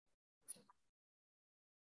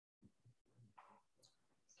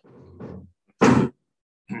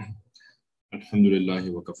الحمد لله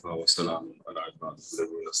وكفى وسلام على عباده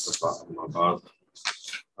الذين اصطفى أما بعد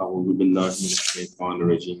أعوذ بالله من الشيطان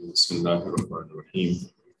الرجيم بسم الله الرحمن الرحيم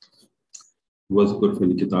واذكر في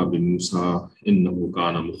الكتاب موسى إنه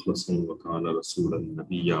كان مخلصا وكان رسولا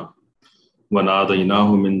نبيا وناديناه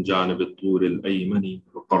من جانب الطور الأيمن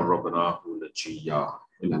وقربناه نجيا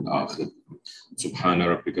إلى الآخر سبحان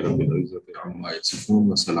ربك رب العزة عما يصفون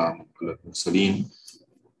وسلام على المرسلين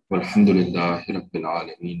والحمد لله رب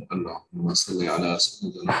العالمين اللهم صل على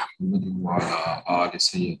سيدنا محمد وعلى آل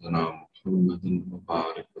سيدنا محمد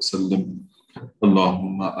وبارك وسلم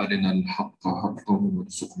اللهم أرنا الحق حقا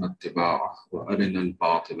وارزقنا اتباعه وأرنا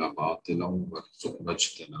الباطل باطلا وارزقنا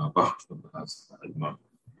اجتنابه علما.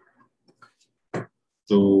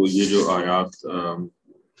 تو یہ جو آیات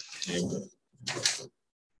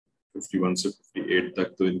 51 سے 58 تک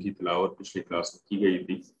تو ان کی تلاوت پچھلی کلاس میں کی گئی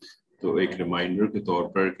تھی. تو ایک ریمائنڈر کے طور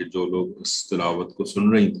پر کہ جو لوگ اس تلاوت کو سن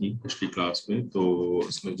رہی تھیں پچھلی کلاس میں، تو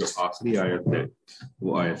اس میں جو آخری آیت ہے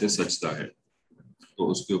وہ آیت سجدہ ہے. تو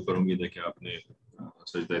اس کے اوپر امید ہے کہ آپ نے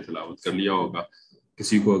سجدہ تلاوت کر لیا ہوگا.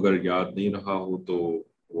 کسی کو اگر یاد نہیں رہا ہو تو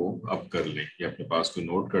وہ اب کر لیں یا اپنے پاس کوئی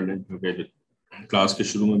نوٹ کر لیں، کیونکہ کلاس کے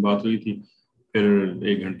شروع میں بات ہوئی تھی، پھر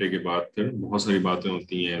 1 گھنٹے کے بعد پھر بہت ساری باتیں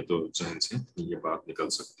ہوتی ہیں تو ذہن سے یہ بات نکل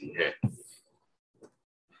سکتی ہے.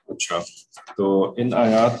 اچھا، تو ان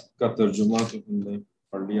آیات کا ترجمہ تو ہم نے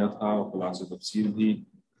پڑھ لیا تھا، خلاصہ تفسیر بھی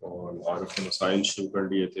اور عارف کے مسائل شروع کر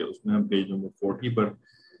لیے تھے. اس میں ہم پیج نمبر 40 پر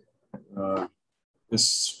اس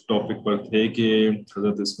ٹاپک پر تھے کہ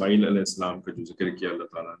حضرت اسماعیل علیہ السلام کا جو ذکر کیا اللہ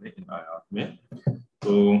تعالیٰ نے ان آیات میں،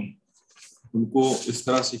 تو ان کو اس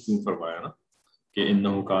طرح سے کیوں فرمایا نا کہ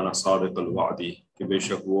انہ کان صادق الوعدی، کہ بے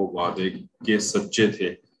شک وہ وعدے کے سچے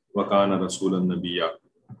تھے، وکان رسول النبی،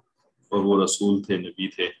 اور وہ رسول تھے، نبی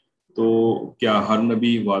تھے. تو کیا ہر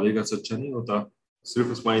نبی وعدے کا سچا نہیں ہوتا؟ صرف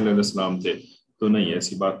اسماعیل علیہ السلام تھے تو نہیں،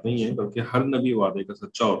 ایسی بات نہیں ہے، بلکہ ہر نبی وعدے کا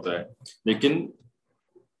سچا ہوتا ہے. لیکن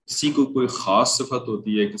کسی کو کوئی خاص صفت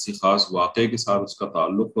ہوتی ہے، کسی خاص واقعے کے ساتھ اس کا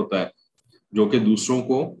تعلق ہوتا ہے، جو کہ دوسروں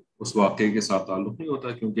کو اس واقعے کے ساتھ تعلق نہیں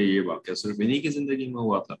ہوتا، کیونکہ یہ واقعہ صرف انہی کی زندگی میں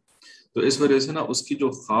ہوا تھا. تو اس وجہ سے نا اس کی جو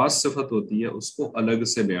خاص صفت ہوتی ہے اس کو الگ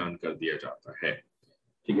سے بیان کر دیا جاتا ہے.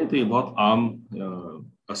 ٹھیک ہے، تو یہ بہت عام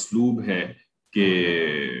اسلوب ہے کہ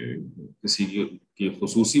کسی کی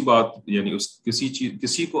خصوصی بات، یعنی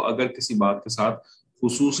کسی کو اگر کسی بات کے ساتھ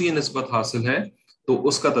خصوصی نسبت حاصل ہے تو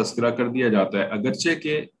اس کا تذکرہ کر دیا جاتا ہے، اگرچہ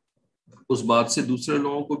کہ اس بات سے دوسرے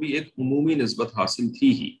لوگوں کو بھی ایک عمومی نسبت حاصل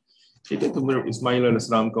تھی ہی. ٹھیک ہے، تو اسماعیل علیہ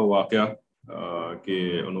السلام کا واقعہ کہ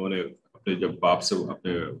انہوں نے اپنے جب باپ سے،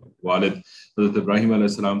 اپنے والد حضرت ابراہیم علیہ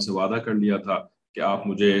السلام سے وعدہ کر لیا تھا کہ آپ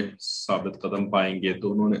مجھے ثابت قدم پائیں گے،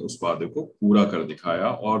 تو انہوں نے اس وعدے کو پورا کر دکھایا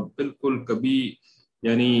اور بالکل کبھی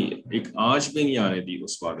یعنی ایک آنچ بھی نہیں آنے دی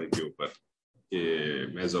اس وعدے کے اوپر کہ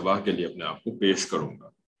میں ذبح کے لیے اپنے آپ کو پیش کروں گا.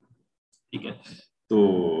 ٹھیک ہے، تو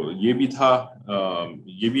یہ بھی تھا،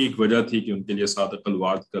 یہ بھی ایک وجہ تھی کہ ان کے لیے صادق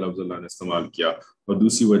الوعد کا لفظ اللہ نے استعمال کیا. اور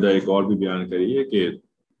دوسری وجہ ایک اور بھی بیان کری ہے کہ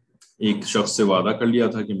ایک شخص سے وعدہ کر لیا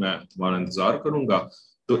تھا کہ میں تمہارا انتظار کروں گا،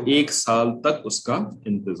 تو 1 سال تک اس کا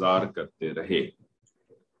انتظار کرتے رہے.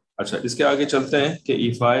 اچھا، اس کے آگے چلتے ہیں کہ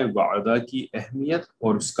ایفاء وعدہ کی اہمیت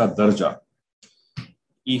اور اس کا درجہ.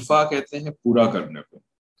 ایفا کہتے ہیں پورا کرنے کو،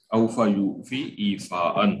 اوفا یوفی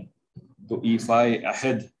ایفاءن، تو ایفاء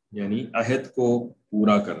عہد یعنی عہد کو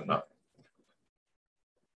پورا کرنا،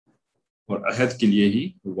 اور عہد کے لیے ہی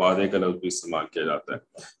وعدے کا لفظ بھی استعمال کیا جاتا ہے.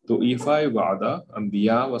 تو ایفاء وعدہ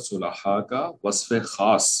انبیاء و صلحاء کا وصف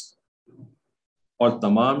خاص اور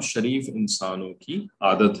تمام شریف انسانوں کی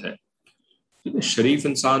عادت ہے. شریف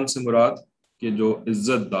انسان سے مراد کہ جو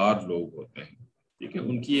عزت دار لوگ ہوتے ہیں، ٹھیک ہے،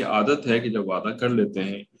 ان کی یہ عادت ہے کہ جب وعدہ کر لیتے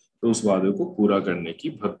ہیں تو اس وعدے کو پورا کرنے کی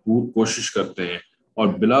بھرپور کوشش کرتے ہیں اور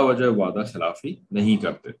بلا وجہ وعدہ خلافی نہیں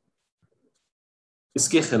کرتے. اس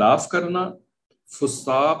کے خلاف کرنا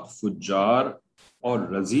فساق، فجار اور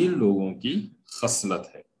رذیل لوگوں کی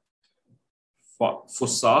خصلت ہے.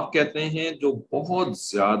 فساق کہتے ہیں جو بہت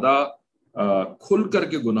زیادہ کھل کر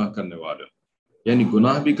کے گناہ کرنے والے ہوں، یعنی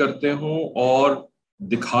گناہ بھی کرتے ہوں اور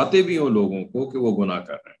دکھاتے بھی ہوں لوگوں کو کہ وہ گناہ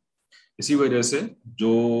کر رہے ہیں. اسی وجہ سے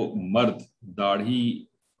جو مرد داڑھی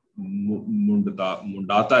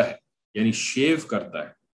منڈاتا ہے یعنی شیو کرتا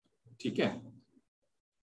ہے، ٹھیک ہے،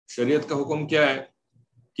 شریعت کا حکم کیا ہے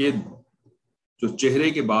کہ جو چہرے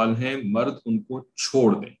کے بال ہیں مرد ان کو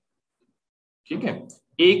چھوڑ دیں. ٹھیک ہے،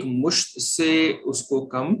 1 مشت سے اس کو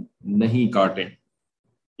کم نہیں کاٹیں.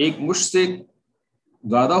 1 مشت سے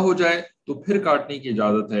زیادہ ہو جائے تو پھر کاٹنے کی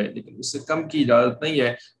اجازت ہے، لیکن اس سے کم کی اجازت نہیں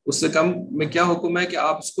ہے. اس سے کم میں کیا حکم ہے کہ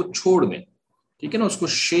آپ اس کو چھوڑ دیں، ٹھیک ہے نا، اس کو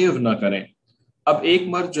شیو نہ کریں. اب ایک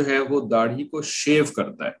مرد جو ہے وہ داڑھی کو شیو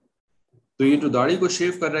کرتا ہے، تو یہ جو داڑھی کو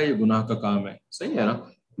شیو کر رہا ہے یہ گناہ کا کام ہے، صحیح ہے نا.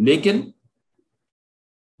 لیکن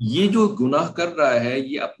یہ جو گناہ کر رہا ہے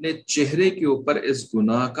یہ اپنے چہرے کے اوپر اس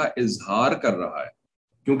گناہ کا اظہار کر رہا ہے،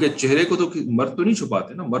 کیونکہ چہرے کو تو مرد تو نہیں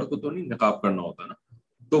چھپاتے نا، مرد کو تو نہیں نقاب کرنا ہوتا نا،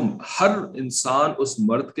 تو ہر انسان اس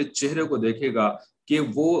مرد کے چہرے کو دیکھے گا کہ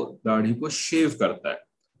وہ داڑھی کو شیو کرتا ہے،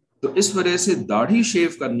 تو اس وجہ سے داڑھی شیو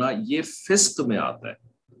کرنا یہ فسق میں آتا ہے،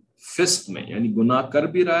 فسق میں یعنی گناہ کر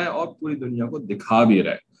بھی رہا ہے اور پوری دنیا کو دکھا بھی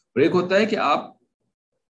رہا ہے، اور ایک ہوتا ہے کہ آپ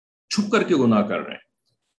چھپ کر کے گناہ کر رہے ہیں،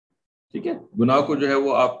 ٹھیک ہے، گناہ کو جو ہے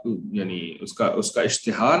وہ آپ یعنی اس کا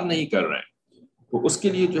اشتہار نہیں کر رہے ہیں، تو اس کے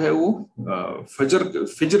لیے جو ہے وہ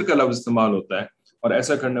فجر کا لفظ استعمال ہوتا ہے، اور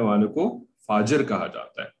ایسا کرنے والے کو فاجر کہا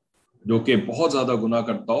جاتا ہے، جو کہ بہت زیادہ گناہ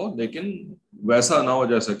کرتا ہو لیکن ویسا نہ ہو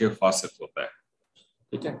جیسا کہ فاسق ہوتا ہے،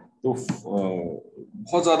 ٹھیک ہے، تو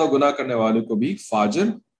بہت زیادہ گناہ کرنے والے کو بھی فاجر،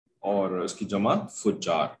 اور اس کی جمع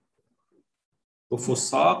فجار، تو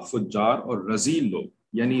فساق، فجار اور رذیل لوگ،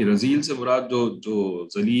 یعنی رذیل سے مراد جو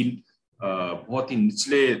ذلیل بہت ہی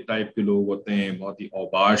نچلے ٹائپ کے لوگ ہوتے ہیں، بہت ہی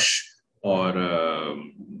اوباش اور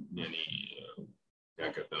یعنی کیا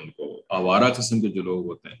کہتے ہیں ان کو، آوارہ قسم کے جو لوگ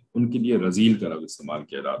ہوتے ہیں ان کے لیے رذیل کا لفظ استعمال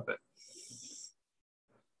کیا جاتا ہے،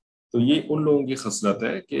 تو یہ ان لوگوں کی خصلت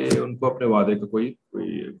ہے کہ ان کو اپنے وعدے کا کوئی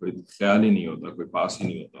خیال ہی نہیں ہوتا، کوئی پاس ہی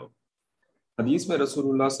نہیں ہوتا۔ حدیث میں رسول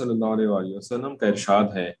اللہ صلی اللہ علیہ وآلہ وسلم کا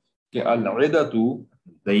ارشاد ہے کہ العدۃ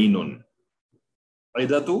دین،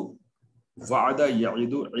 عدۃ وعدہ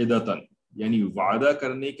یعد عدۃ، یعنی وعدہ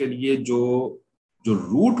کرنے کے لیے جو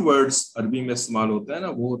روٹ ورڈز عربی میں استعمال ہوتا ہے نا،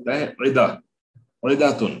 وہ ہوتا ہے عدہ،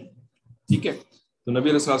 عدۃ، ٹھیک ہے، تو نبی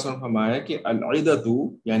علیہ الصلوۃ والسلام نے فرمایا کہ العدۃ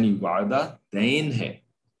یعنی وعدہ دین ہے،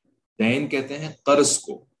 دین کہتے ہیں قرض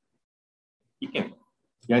کو، ٹھیک ہے،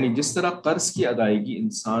 یعنی جس طرح قرض کی ادائیگی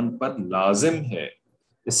انسان پر لازم ہے،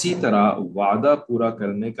 اسی طرح وعدہ پورا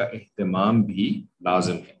کرنے کا اہتمام بھی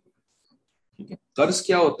لازم ہے، ٹھیک ہے۔ قرض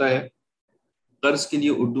کیا ہوتا ہے؟ قرض کے لیے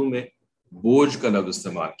اردو میں بوجھ کا لفظ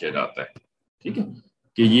استعمال کیا جاتا ہے، ٹھیک ہے،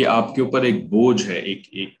 کہ یہ آپ کے اوپر ایک بوجھ ہے،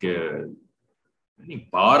 ایک یعنی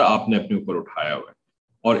بار آپ نے اپنے اوپر اٹھایا ہوا ہے،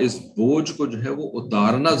 اور اس بوجھ کو جو ہے وہ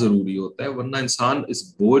اتارنا ضروری ہوتا ہے، ورنہ انسان اس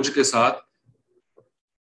بوجھ کے ساتھ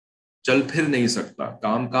چل پھر نہیں سکتا،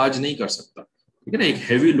 کام کاج نہیں کر سکتا، ٹھیک ہے نا، ایک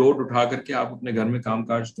ہیوی لوڈ اٹھا کر کے آپ اپنے گھر میں کام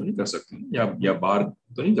کاج تو نہیں کر سکتے، یا باہر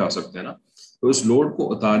تو نہیں جا سکتے نا، تو اس لوڈ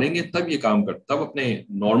کو اتاریں گے تب یہ کام کرتے، تب اپنے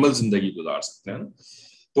نارمل زندگی گزار سکتے ہیں نا،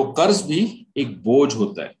 تو قرض بھی ایک بوجھ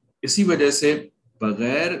ہوتا ہے، اسی وجہ سے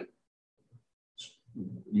بغیر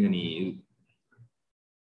یعنی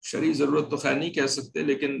شرعی ضرورت تو خیر نہیں کہہ سکتے،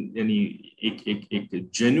 لیکن یعنی ایک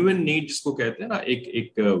جینوئن نیڈ جس کو کہتے ہیں نا،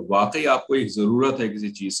 ایک واقعی آپ کو ایک ضرورت ہے کسی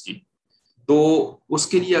چیز کی، تو اس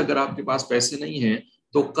کے لیے اگر آپ کے پاس پیسے نہیں ہیں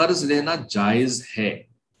تو قرض لینا جائز ہے،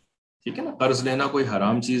 ٹھیک ہے نا، قرض لینا کوئی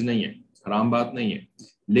حرام چیز نہیں ہے، حرام بات نہیں ہے،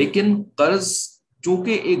 لیکن قرض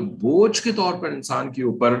چونکہ ایک بوجھ کے طور پر انسان کے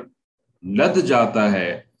اوپر لد جاتا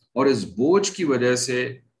ہے، اور اس بوجھ کی وجہ سے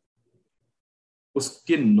اس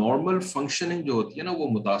کے نارمل فنکشننگ جو ہوتی ہے نا وہ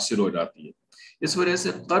متاثر ہو جاتی ہے، اس وجہ سے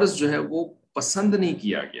قرض جو ہے وہ پسند نہیں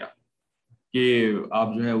کیا گیا کہ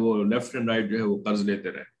آپ جو ہے وہ لیفٹ اینڈ رائٹ جو ہے وہ قرض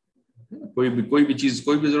لیتے رہے، کوئی بھی چیز،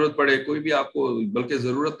 کوئی بھی ضرورت پڑے، کوئی بھی آپ کو، بلکہ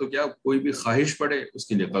ضرورت تو کیا، کوئی بھی خواہش پڑے اس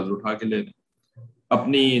کے لیے قرض اٹھا کے لے لیں،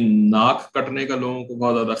 اپنی ناک کٹنے کا لوگوں کو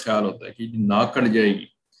بہت زیادہ خیال ہوتا ہے کہ ناک کٹ جائے گی،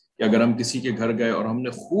 کہ اگر ہم کسی کے گھر گئے اور ہم نے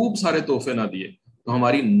خوب سارے تحفے نہ دیے تو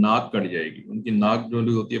ہماری ناک کٹ جائے گی، ان کی ناک جو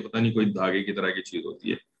ہوتی ہے پتہ نہیں کوئی دھاگے کی طرح کی چیز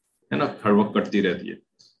ہوتی ہے نا، ہر وقت کٹتی رہتی ہے،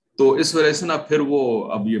 تو اس وجہ سے نا پھر وہ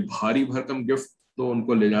اب یہ بھاری بھرکم گفٹ تو ان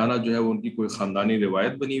کو لے جانا جو ہے وہ ان کی کوئی خاندانی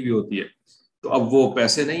روایت بنی ہوئی ہوتی ہے، تو اب وہ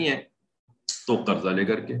پیسے نہیں ہیں تو قرضہ لے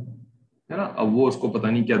کر کے، ہے نا، اب وہ اس کو پتہ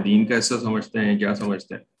نہیں کیا دین کا حصہ سمجھتے ہیں، کیا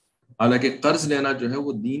سمجھتے ہیں، حالانکہ قرض لینا جو ہے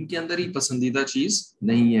وہ دین کے اندر ہی پسندیدہ چیز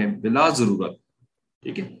نہیں ہے بلا ضرورت،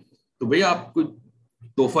 ٹھیک ہے، تو بھئی آپ کوئی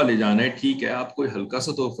تحفہ لے جانا ہے، ٹھیک ہے، آپ کوئی ہلکا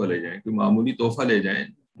سا تحفہ لے جائیں، کوئی معمولی تحفہ لے جائیں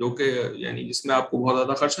جو کہ یعنی جس میں آپ کو بہت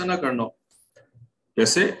زیادہ خرچہ نہ کرنا ہو،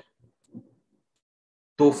 جیسے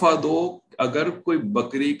تحفہ دو اگر کوئی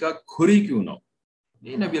بکری کا کھری کیوں نہ ہو،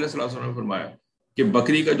 یہ نبی علیہ الصلوۃ والسلام نے فرمایا کہ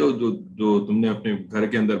بکری کا جو تم نے اپنے گھر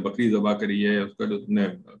کے اندر بکری ذبح کری ہے، اس کا جو تم نے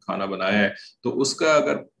کھانا بنایا ہے، تو اس کا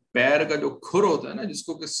اگر پیر کا جو کھر ہوتا ہے نا، جس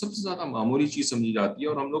کو کہ سب سے زیادہ معمولی چیز سمجھی جاتی ہے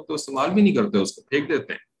اور ہم لوگ تو استعمال بھی نہیں کرتے، اس کو پھینک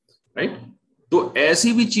دیتے ہیں، رائٹ، تو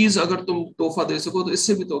ایسی بھی چیز اگر تم تحفہ دے سکو تو اس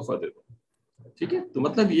سے بھی تحفہ دے دو، ٹھیک ہے، تو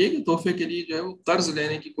مطلب یہ کہ تحفے کے لیے جو ہے وہ قرض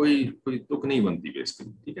لینے کی کوئی تک نہیں بنتی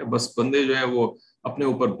بیسکلی، ٹھیک ہے، بس بندے جو ہے وہ اپنے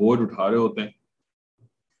اوپر بوجھ اٹھا رہے ہوتے ہیں،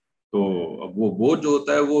 تو اب وہ بوجھ جو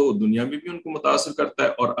ہوتا ہے وہ دنیا میں بھی ان کو متاثر کرتا ہے،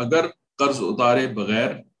 اور اگر قرض اتارے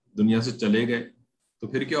بغیر دنیا سے چلے گئے تو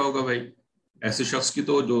پھر کیا ہوگا بھائی، ایسے شخص کی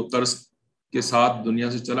تو جو قرض کے ساتھ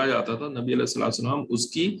دنیا سے چلا جاتا تھا، نبی علیہ الصلوۃ والسلام اس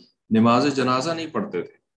کی نماز جنازہ نہیں پڑھتے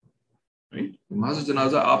تھے، نماز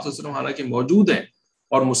جنازہ آپ صلی اللہ علیہ وسلم حالانکہ موجود ہیں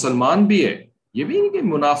اور مسلمان بھی ہے، یہ بھی نہیں کہ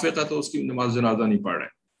منافق ہے تو اس کی نماز جنازہ نہیں پڑھ رہے،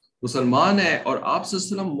 مسلمان ہے اور آپ صلی اللہ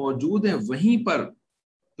علیہ وسلم موجود ہیں وہیں پر،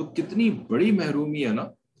 تو کتنی بڑی محرومی ہے نا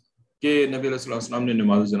کہ نبی علیہ الصلوۃ والسلام نے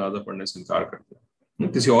نماز جنازہ پڑھنے سے انکار کر دیا،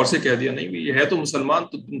 کسی اور سے کہہ دیا نہیں یہ ہے تو مسلمان،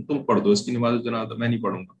 تو تم پڑھ دو اس کی نماز جنازہ، میں نہیں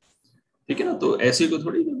پڑھوں گا، ٹھیک ہے نا. تو ایسی کو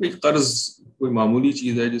تھوڑی کہ قرض کوئی معمولی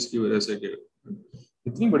چیز ہے جس کی وجہ سے کہ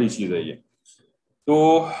اتنی بڑی چیز ہے یہ.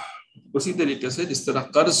 تو اسی طریقے سے جس طرح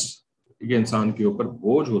قرض یہ انسان کے اوپر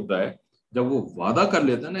بوجھ ہوتا ہے، جب وہ وعدہ کر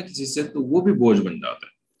لیتا ہے نا کسی سے تو وہ بھی بوجھ بن جاتا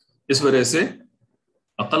ہے. اس وجہ سے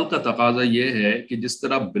عقل کا تقاضا یہ ہے کہ جس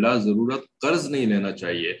طرح بلا ضرورت قرض نہیں لینا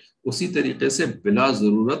چاہیے، اسی طریقے سے بلا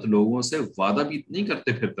ضرورت لوگوں سے وعدہ بھی نہیں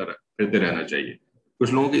کرتے پھرتے رہنا چاہیے.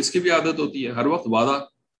 کچھ لوگوں کی اس کی بھی عادت ہوتی ہے ہر وقت وعدہ،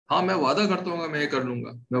 ہاں میں وعدہ کرتا ہوں میں یہ کر لوں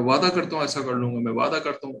گا، میں وعدہ کرتا ہوں ایسا کر لوں گا، میں وعدہ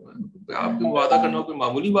کرتا ہوں. آپ کو وعدہ کرنا کوئی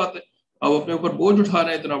معمولی بات ہے؟ آپ اپنے اوپر بوجھ اٹھا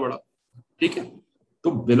رہے ہیں اتنا بڑا، ٹھیک ہے.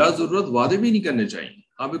 تو بلا ضرورت وعدے بھی نہیں کرنے چاہیے.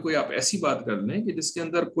 ہاں بھی کوئی آپ ایسی بات کر لیں کہ جس کے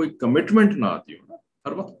اندر کوئی کمٹمنٹ نہ آتی ہو،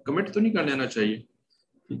 ہر وقت کمٹ تو نہیں کر لینا چاہیے،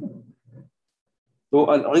 ٹھیک ہے. تو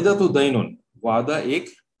العیدۃ دین، وعدہ ایک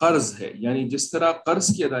قرض ہے، یعنی جس طرح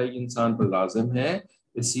قرض کی ادائیگی انسان پر لازم ہے،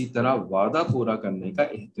 اسی طرح وعدہ پورا کرنے کا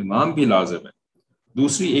اہتمام بھی لازم ہے.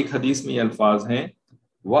 دوسری ایک حدیث میں یہ الفاظ ہیں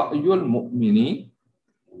وعی المؤمن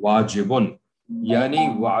واجب، یعنی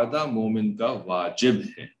وعدہ مومن کا واجب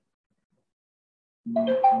ہے.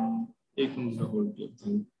 ایک منٹ ہولڈ کرتا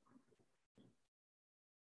ہوں.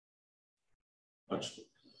 اچھا،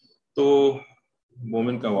 تو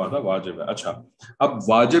مومن کا وعدہ واجب ہے. اچھا، اب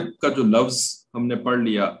واجب کا جو لفظ ہم نے پڑھ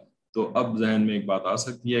لیا تو اب ذہن میں ایک بات آ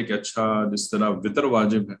سکتی ہے کہ اچھا جس طرح وطر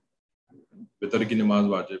واجب ہے، وطر کی نماز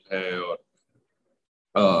واجب ہے، اور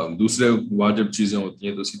دوسرے واجب چیزیں ہوتی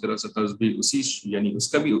ہیں، تو اسی طرح سے قرض بھی یعنی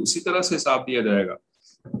اس کا بھی اسی طرح سے حساب دیا جائے گا.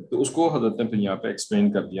 تو اس کو حضرت نے پھر یہاں پہ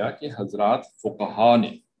ایکسپلین کر دیا کہ حضرات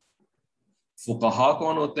فقہا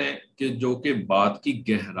کون ہوتے ہیں کہ جو کہ بات کی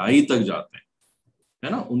گہرائی تک جاتے ہیں، ہے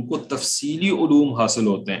نا، ان کو تفصیلی علوم حاصل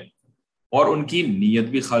ہوتے ہیں اور ان کی نیت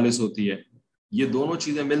بھی خالص ہوتی ہے. یہ دونوں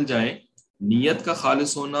چیزیں مل جائیں، نیت کا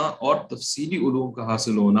خالص ہونا اور تفصیلی علوم کا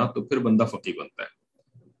حاصل ہونا، تو پھر بندہ فقیہ بنتا ہے،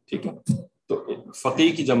 ٹھیک ہے. تو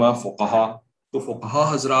فقیہ کی جمع فقہا، تو فقہا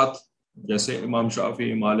حضرات جیسے امام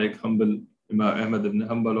شافعی، مالک، حنبل، امام احمد بن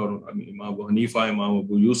حنبل، اور امام ابو حنیفہ، امام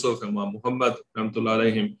ابو یوسف، امام محمد رحمۃ اللہ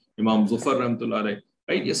علیہم، امام ظفر رحمۃ اللہ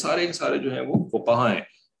علیہ، یہ سارے جو ہیں وہ فقہا ہیں.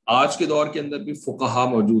 آج کے دور کے اندر بھی فقہا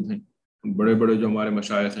موجود ہیں، بڑے بڑے جو ہمارے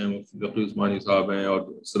مشائخ ہیں، مفتی عثمانی صاحب ہیں، اور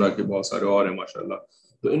اس طرح کے بہت سارے اور ہیں ماشاءاللہ،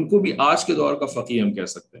 تو ان کو بھی آج کے دور کا فقیہ ہم کہہ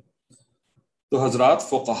سکتے ہیں. تو حضرات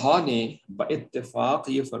فقہا نے باتفاق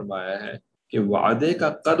یہ فرمایا ہے کہ وعدے کا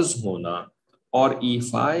قرض ہونا اور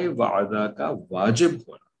ایفائے وعدہ کا واجب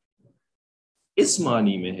ہونا اس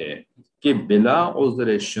معنی میں ہے کہ بلا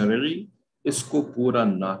عذر شرعی اس کو پورا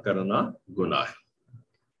نہ کرنا گناہ ہے.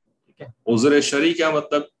 ٹھیک ہے، عذر شرعی کیا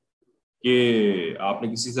مطلب کہ آپ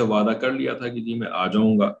نے کسی سے وعدہ کر لیا تھا کہ جی میں آ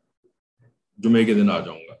جاؤں گا، جمعے کے دن آ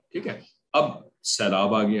جاؤں گا، ٹھیک ہے، اب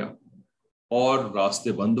سیلاب آ گیا اور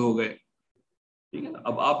راستے بند ہو گئے، ٹھیک ہے نا،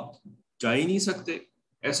 اب آپ جا ہی نہیں سکتے،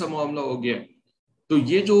 ایسا معاملہ ہو گیا. تو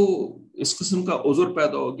یہ جو اس قسم کا عذر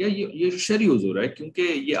پیدا ہو گیا، یہ شرعی عذر ہے، کیونکہ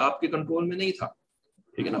یہ آپ کے کنٹرول میں نہیں تھا،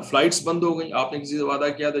 ٹھیک ہے نا. فلائٹس بند ہو گئی، آپ نے کسی سے وعدہ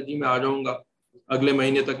کیا تھا جی میں آ جاؤں گا، اگلے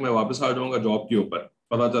مہینے تک میں واپس آ جاؤں گا جاب کے اوپر،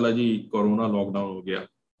 پتا چلا جی کورونا لاک ڈاؤن ہو گیا،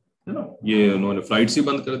 ہے نا، یہ انہوں نے فلائٹس ہی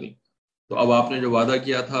بند کر دی. تو اب آپ نے جو وعدہ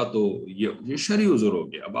کیا تھا تو یہ شرعی عذر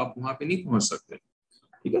ہو گیا، اب آپ وہاں پہ نہیں پہنچ سکتے،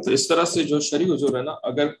 ٹھیک ہے. تو اس طرح سے جو شرعی عذر ہے نا،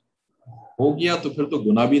 اگر ہو گیا تو پھر تو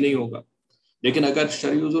گناہ بھی نہیں ہوگا. لیکن اگر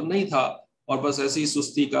شرعی عذر نہیں تھا اور بس ایسی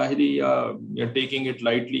سستی کاہلی یا ٹیکنگ اٹ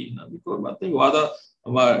لائٹلی، کوئی بات نہیں. وعدہ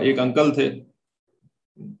ایک انکل تھے،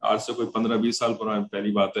 آج سے کوئی 15-20 سال پرانا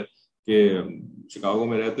پہلی بات ہے، کہ شکاگو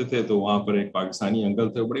میں رہتے تھے، تو وہاں پر ایک پاکستانی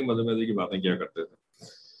انکل تھے، بڑی مزے کی باتیں کیا کرتے تھے.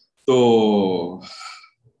 تو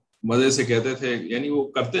مزے سے کہتے تھے، یعنی وہ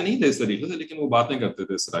کرتے نہیں تھے اس طریقے سے، لیکن وہ باتیں کرتے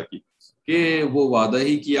تھے اس طرح کی کہ وہ وعدہ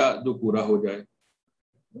ہی کیا جو پورا ہو جائے،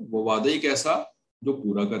 وہ وعدہ ہی کیسا جو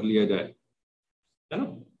پورا کر لیا جائے، ہے نا.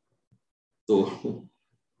 تو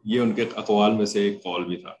یہ ان کے اقوال میں سے ایک قول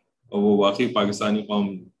بھی تھا، اور وہ واقعی پاکستانی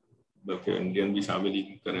قوم، بلکہ انڈین بھی شامل ہی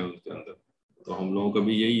کریں ان کے اندر. تو ہم لوگوں کا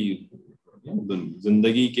بھی یہی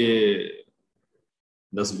زندگی کے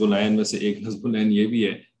نصب العین میں سے ایک نصب العین یہ بھی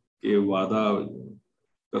ہے کہ وعدہ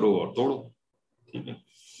کرو اور توڑو، ٹھیک ہے.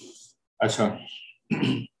 اچھا،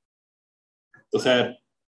 تو خیر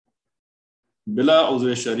بلا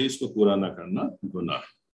عذر شرعی اس کو پورا نہ کرنا گناہ،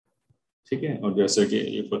 ٹھیک ہے. اور جیسے کہ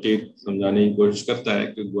یہ فقیر سمجھانے کی کوشش کرتا ہے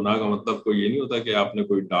کہ گناہ کا مطلب کوئی یہ نہیں ہوتا کہ آپ نے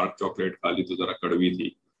کوئی ڈارک چاکلیٹ کھا لی تو ذرا کڑوی تھی،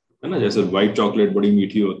 ہے نا. جیسے وائٹ چاکلیٹ بڑی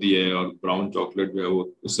میٹھی ہوتی ہے اور براؤن چاکلیٹ جو ہے وہ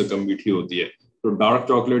اس سے کم میٹھی ہوتی ہے، تو ڈارک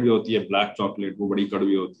چاکلیٹ جو ہوتی ہے، بلیک چاکلیٹ، وہ بڑی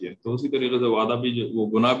کڑوی ہوتی ہے. تو اسی طریقے سے وعدہ بھی وہ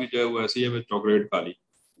گناہ بھی جو ہے وہ ایسے ہی ہے، چاکلیٹ کھا لی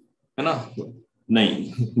ہے نا. نہیں،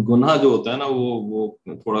 گناہ جو ہوتا ہے نا وہ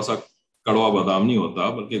تھوڑا سا کڑوا بادام نہیں ہوتا،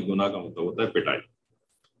 بلکہ گناہ کا مطلب ہوتا ہے پٹائی،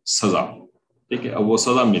 سزا. ٹھیک ہے، اب وہ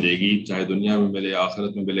سزا ملے گی، چاہے دنیا میں ملے،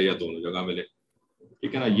 آخرت میں ملے، یا دونوں جگہ ملے.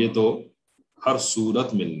 ٹھیک ہے نا، یہ تو ہر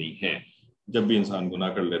صورت ملنی ہے جب بھی انسان گناہ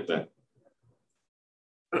کر لیتا ہے.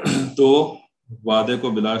 تو وعدے کو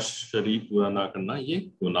بلا شریک پورا نہ کرنا یہ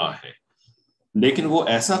گناہ ہے. لیکن وہ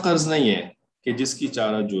ایسا قرض نہیں ہے کہ جس کی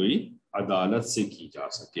چارہ جوئی عدالت سے کی جا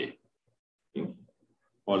سکے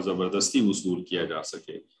اور زبردستی وصول کیا جا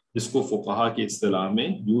سکے، جس کو فقہا کی اصطلاح میں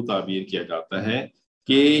یوں تعبیر کیا جاتا ہے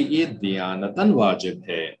کہ یہ دیانتاً واجب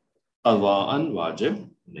ہے، قضاءً واجب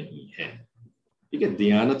نہیں ہے. ٹھیک ہے،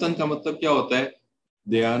 دیانتاً کا مطلب کیا ہوتا ہے؟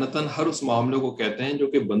 دیانتاً ہر اس معاملے کو کہتے ہیں جو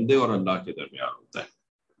کہ بندے اور اللہ کے درمیان ہوتا ہے.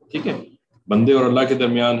 ٹھیک ہے، بندے اور اللہ کے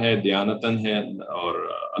درمیان ہے، دیانتاً ہے، اور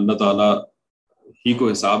اللہ تعالیٰ ہی کو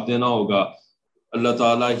حساب دینا ہوگا. اللہ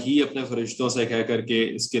تعالیٰ ہی اپنے فرشتوں سے کہہ کر کے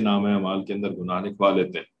اس کے نام اعمال کے اندر گناہ لکھوا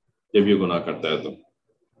لیتے ہیں جب یہ گناہ کرتا ہے تو.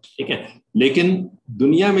 ٹھیک ہے، لیکن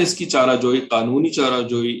دنیا میں اس کی چارہ جوئی، قانونی چارہ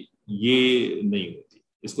جوئی یہ نہیں ہوتی،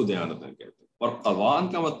 اس کو دیانتاً کہتے ہیں. اور قوان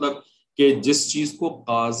کا مطلب کہ جس چیز کو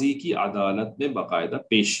قاضی کی عدالت میں باقاعدہ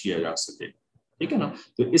پیش کیا جا سکے. ٹھیک ہے نا،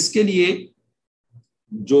 تو اس کے لیے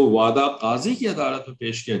جو وعدہ قاضی کی عدالت میں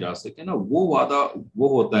پیش کیا جا سکے نا، وہ وعدہ وہ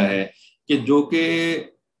ہوتا ہے کہ جو کہ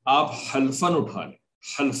آپ حلفاً اٹھا لیں،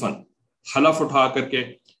 حلف اٹھا کر کے،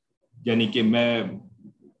 یعنی کہ میں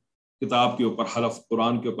کتاب کے اوپر حلف،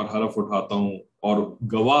 قرآن کے اوپر حلف اٹھاتا ہوں، اور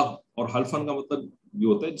گواہ، اور حلفاً کا مطلب یہ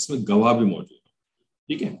ہوتا ہے جس میں گواہ بھی موجود ہے.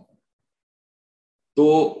 ٹھیک ہے، تو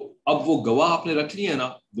اب وہ گواہ آپ نے رکھ لی ہے نا،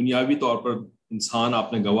 دنیاوی طور پر انسان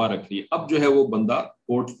آپ نے گواہ رکھ لی، اب جو ہے وہ بندہ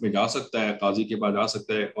کورٹ میں جا سکتا ہے، قاضی کے پاس جا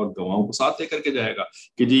سکتا ہے، اور گواہوں کو ساتھ لے کر کے جائے گا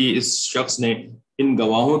کہ جی اس شخص نے ان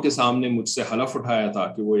گواہوں کے سامنے مجھ سے حلف اٹھایا تھا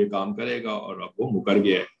کہ وہ یہ کام کرے گا، اور اب وہ مکر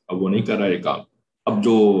گیا ہے، اب وہ نہیں کر رہا یہ کام. اب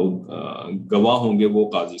جو گواہ ہوں گے وہ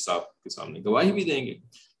قاضی صاحب کے سامنے گواہی بھی دیں گے.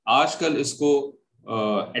 آج کل اس کو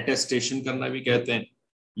اٹیسٹیشن کرنا بھی کہتے ہیں،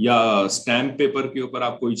 یا اسٹیمپ پیپر کے اوپر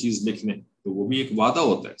آپ کوئی چیز لکھ لیں تو وہ بھی ایک وعدہ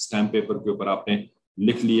ہوتا ہے. اسٹیمپ پیپر کے اوپر آپ نے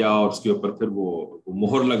لکھ لیا اور اس کے اوپر پھر وہ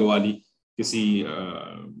مہر لگوا لی کسی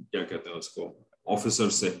کیا کہتے ہیں اس کو، آفیسر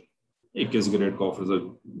سے، 21 گریڈ کا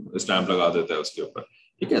آفیسر اسٹیمپ لگا دیتا ہے اس کے اوپر.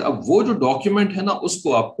 ٹھیک ہے، اب وہ جو ڈاکیومنٹ ہے نا، اس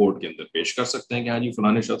کو آپ کورٹ کے اندر پیش کر سکتے ہیں کہ ہاں جی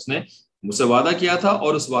فلانے شخص نے مجھ سے وعدہ کیا تھا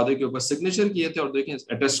اور اس وعدے کے اوپر سگنیچر کیے تھے، اور دیکھیں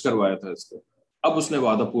اٹیسٹ کروایا تھا اس کو. اب اس نے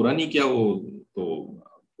وعدہ پورا نہیں کیا، وہ تو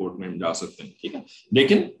کورٹ میں جا سکتے ہیں. ٹھیک ہے،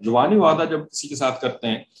 لیکن زبانی وعدہ جب کسی کے ساتھ کرتے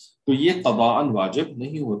ہیں تو یہ قضاءً واجب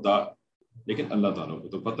نہیں ہوتا، لیکن اللہ تعالیٰ کو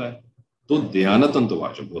تو پتہ ہے، تو دیانتاً تو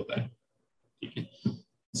واجب ہوتا ہے. ٹھیک ہے،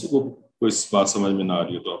 کسی کو کوئی بات سمجھ میں نہ آ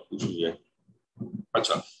رہی ہو تو آپ پوچھیے.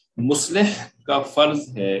 اچھا، مصلح کا فرض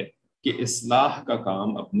ہے کہ اصلاح کا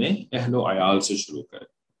کام اپنے اہل و عیال سے شروع کرے.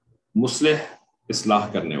 مصلح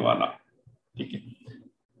اصلاح کرنے والا، ٹھیک ہے،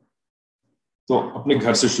 تو اپنے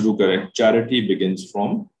گھر سے شروع کرے. Charity begins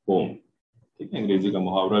from home. ٹھیک ہے، انگریزی کا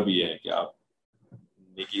محاورہ بھی ہے کہ آپ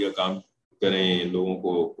نیکی کا کام کریں، لوگوں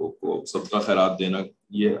کو صدقہ خیرات دینا،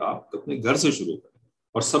 یہ آپ اپنے گھر سے شروع کریں.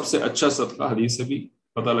 اور سب سے اچھا صدقہ، حدیث سے بھی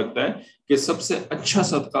پتہ لگتا ہے کہ سب سے اچھا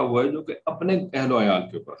صدقہ وہ ہے جو کہ اپنے اہل و عیال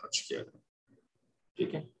کے اوپر خرچ کیا جائے.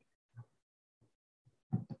 ٹھیک ہے،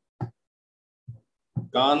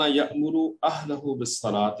 کانا یأمر اہلہ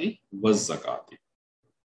بالصلاۃ والزکاۃ.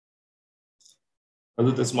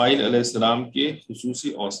 حضرت اسماعیل علیہ السلام کے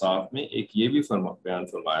خصوصی اوصاف میں ایک یہ بھی بیان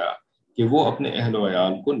فرمایا کہ وہ اپنے اہل و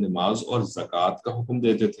عیال کو نماز اور زکوٰۃ کا حکم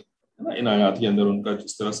دیتے تھے. ان آیات کے اندر ان کا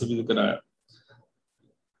جس طرح سے بھی ذکر آیا،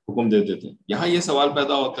 حکم دیتے تھے. یہاں یہ سوال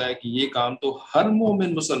پیدا ہوتا ہے کہ یہ کام تو ہر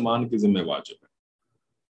مومن مسلمان کے ذمہ واجب ہے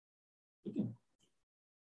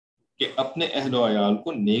کہ اپنے اہل و عیال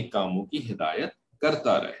کو نیک کاموں کی ہدایت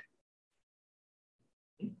کرتا رہے.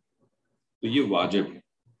 تو یہ واجب ہے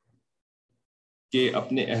کہ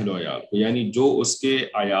اپنے اہل و عیال کو، یعنی جو اس کے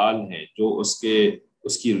عیال ہیں، جو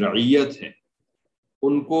اس کی رعیت ہے،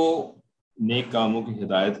 ان کو نیک کاموں کی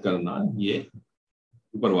ہدایت کرنا یہ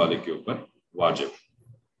اوپر والے کے اوپر واجب ہے.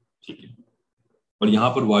 ٹھیک ہے، اور یہاں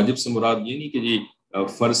پر واجب سے مراد یہ نہیں کہ جی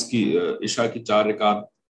فرض کی عشاء کی 4 رکعت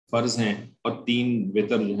فرض ہیں اور 3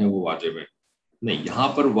 وتر جو ہیں وہ واجب ہیں. نہیں، یہاں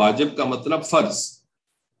پر واجب کا مطلب فرض،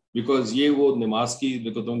 بیکاز یہ وہ نماز کی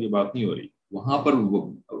رکعتوں کی بات نہیں ہو رہی. وہاں پر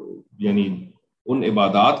یعنی ان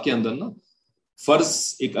عبادات کے اندر نا فرض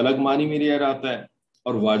ایک الگ معنی میں لیا جاتا ہے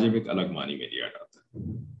اور واجب ایک الگ معنی میں لیا جاتا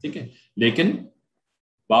ہے. ٹھیک ہے، لیکن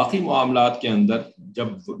باقی معاملات کے اندر جب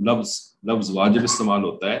لفظ واجب استعمال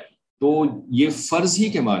ہوتا ہے تو یہ فرض ہی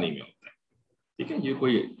کے معنی میں ہوتا ہے. ٹھیک ہے، یہ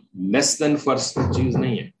کوئی لیس دین فرض چیز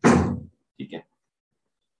نہیں ہے. ٹھیک ہے،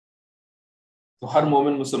 تو ہر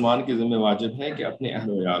مومن مسلمان کی ذمہ واجب ہے کہ اپنے اہل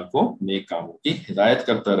و عیال کو نیک کاموں کی ہدایت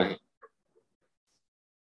کرتا رہے،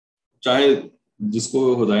 چاہے جس کو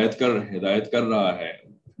ہدایت کر رہا ہے،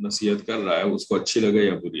 نصیحت کر رہا ہے، اس کو اچھی لگے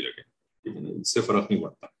یا بری لگے، ٹھیک ہے نا، اس سے فرق نہیں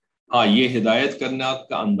پڑتا۔ ہاں یہ ہدایت کرنے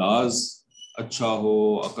کا انداز اچھا ہو،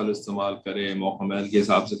 عقل استعمال کرے، موقع محل کے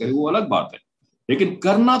حساب سے کرے، وہ الگ بات ہے، لیکن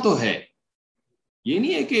کرنا تو ہے۔ یہ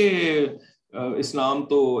نہیں ہے کہ اسلام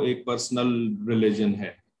تو ایک پرسنل ریلیجن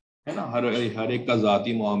ہے نا، ہر ایک کا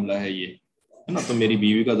ذاتی معاملہ ہے، یہ ہے نا، تو میری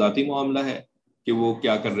بیوی کا ذاتی معاملہ ہے کہ وہ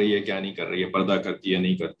کیا کر رہی ہے کیا نہیں کر رہی ہے، پردہ کرتی ہے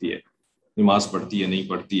نہیں کرتی ہے، نماز پڑھتی ہے نہیں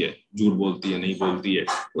پڑھتی ہے، جھوٹ بولتی ہے نہیں بولتی ہے،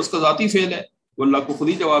 اس کا ذاتی فعل ہے، وہ اللہ کو خود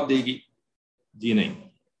ہی جواب دے گی۔ جی نہیں،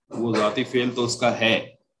 وہ ذاتی فعل تو اس کا ہے،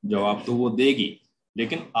 جواب تو وہ دے گی،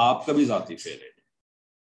 لیکن آپ کا بھی ذاتی فعل ہے،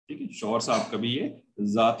 ٹھیک ہے، شوہر صاحب کا بھی یہ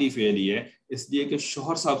ذاتی فعل ہی ہے، اس لیے کہ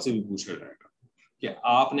شوہر صاحب سے بھی پوچھا جائے گا کہ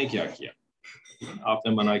آپ نے کیا کیا، آپ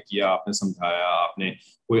نے منع کیا، آپ نے سمجھایا، آپ نے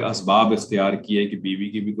کوئی اسباب اختیار کیے کہ بیوی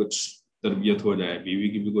کی بھی کچھ تربیت ہو جائے، بیوی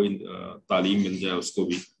کی بھی کوئی تعلیم مل جائے اس کو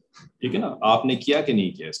بھی، ٹھیک ہے نا، آپ نے کیا کہ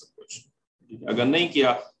نہیں کیا سب کچھ، اگر نہیں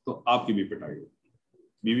کیا تو آپ کی بھی پٹائی ہوگی،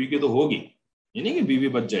 بیوی کی تو ہوگی، یہ نہیں کہ بیوی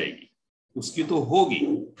بچ جائے گی، اس کی تو ہوگی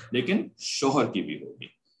لیکن شوہر کی بھی ہوگی،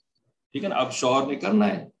 ٹھیک ہے نا۔ اب شوہر نے کرنا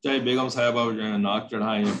ہے، چاہے بیگم صاحبہ ہو جائیں، ناک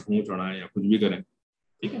چڑھائیں یا منہ چڑھائیں یا کچھ بھی کریں،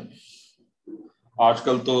 ٹھیک ہے۔ آج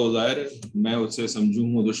کل تو ظاہر ہے میں اس سے سمجھوں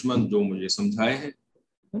ہوں دشمن جو مجھے سمجھائے ہیں،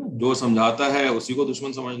 جو سمجھاتا ہے اسی کو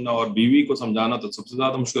دشمن سمجھنا، اور بیوی کو سمجھانا تو سب سے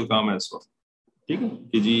زیادہ مشکل کام ہے اس وقت، ٹھیک ہے،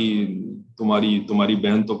 کہ جی تمہاری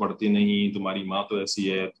بہن تو پڑھتی نہیں، تمہاری ماں تو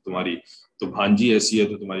ایسی ہے، تمہاری تو بھانجی ایسی ہے،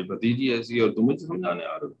 تو تمہاری بھتیجی ایسی ہے، اور تم مجھے سمجھانے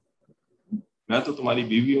آ رہے ہو، میں تو تمہاری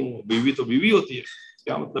بیوی ہوں۔ بیوی تو بیوی ہوتی ہے،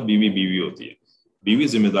 کیا مطلب بیوی بیوی ہوتی ہے؟ بیوی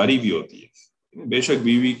ذمہ داری بھی ہوتی ہے، بے شک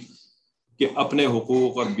بیوی کے اپنے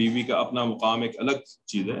حقوق اور بیوی کا اپنا مقام ایک الگ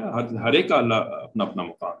چیز ہے، ہر ایک کا اپنا اپنا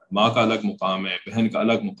مقام ہے، ماں کا الگ مقام ہے، بہن کا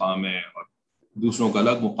الگ مقام ہے، اور دوسروں کا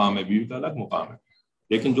الگ مقام ہے، بیوی کا الگ مقام ہے،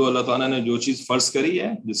 لیکن جو اللہ تعالیٰ نے جو چیز فرض کری ہے،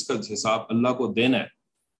 جس کا حساب اللہ کو دینا ہے،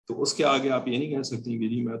 تو اس کے آگے آپ یہ نہیں کہہ سکتی کہ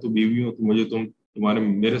جی میں تو بیوی ہوں، تو مجھے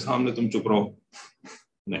میرے سامنے تم چپ رہو،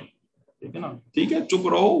 نہیں، ٹھیک ہے نا، ٹھیک ہے چپ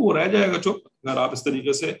رہو، وہ رہ جائے گا چپ، اگر آپ اس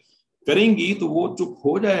طریقے سے کریں گی تو وہ چپ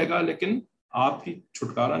ہو جائے گا، لیکن آپ کی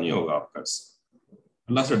چھٹکارا نہیں ہوگا آپ کا اس سے۔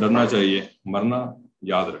 اللہ سے ڈرنا چاہیے، مرنا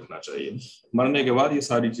یاد رکھنا چاہیے، مرنے کے بعد یہ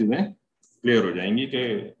ساری چیزیں کلیئر ہو جائیں گی کہ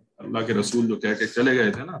اللہ کے رسول جو کہہ کے چلے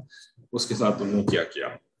گئے تھے نا، اس کے ساتھ تم نے کیا کیا۔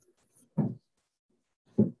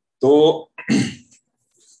 تو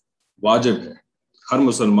واجب ہے ہر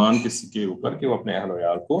مسلمان کسی کے اوپر کہ وہ اپنے اہل و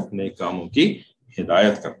عیال کو نیک کاموں کی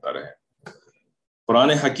ہدایت کرتا رہے۔ قرآن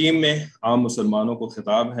حکیم میں عام مسلمانوں کو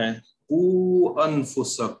خطاب ہے، قُوا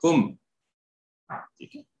انفسکم،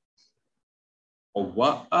 ٹھیک ہے،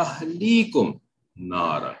 وَأَہْلِیکم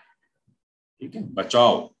نارا، ٹھیک ہے،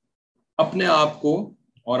 بچاؤ اپنے آپ کو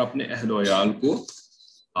اور اپنے اہل و عیال کو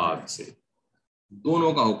آگ سے،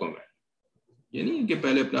 دونوں کا حکم ہے، یہ نہیں کہ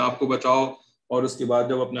پہلے اپنے آپ کو بچاؤ اور اس کے بعد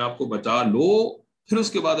جب اپنے آپ کو بچا لو پھر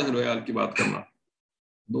اس کے بعد اہل و عیال کی بات کرنا،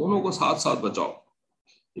 دونوں کو ساتھ ساتھ بچاؤ،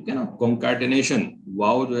 ٹھیک ہے نا۔ کنکیٹینیشن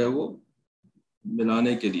واو جو ہے وہ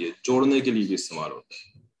ملانے کے لیے، جوڑنے کے لیے بھی استعمال ہوتا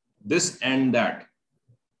ہے، دس اینڈ دیٹ،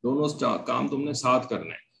 دونوں کام تم نے ساتھ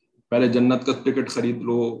کرنے، پہلے جنت کا ٹکٹ خرید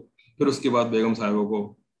لو پھر اس کے بعد بیگم صاحبوں کو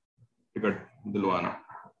ٹکٹ دلوانا،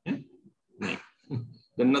 نہیں،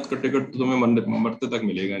 جنت کا ٹکٹ تو تمہیں مرتے تک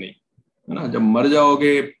ملے گا نہیں، ہے نا، جب مر جاؤ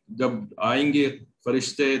گے، جب آئیں گے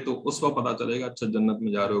فرشتے تو اس وقت پتا چلے گا اچھا جنت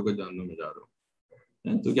میں جا رہے ہو کہ جہنم میں جا رہے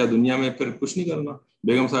ہو، تو کیا دنیا میں پھر کچھ نہیں کرنا،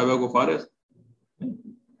 بیگم صاحبہ کو فارغ،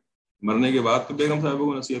 مرنے کے بعد پھر بیگم صاحبہ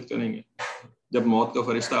کو نصیحت کریں گے، جب موت کا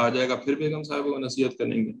فرشتہ آ جائے گا پھر بیگم صاحبہ کو نصیحت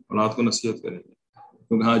کریں گے، اولاد کو نصیحت کریں گے،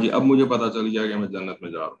 کیونکہ ہاں جی اب مجھے پتا چل گیا کہ میں جنت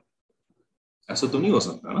میں جا رہا ہوں، ایسا تو نہیں ہو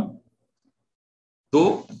سکتا نا۔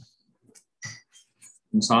 تو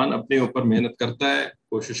انسان اپنے اوپر محنت کرتا ہے،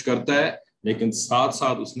 کوشش کرتا ہے، لیکن ساتھ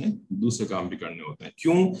ساتھ اس نے دوسرے کام بھی کرنے ہوتے ہیں،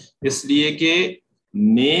 کیوں؟ اس لیے کہ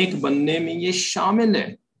نیک بننے میں یہ شامل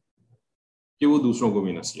ہے کہ وہ دوسروں کو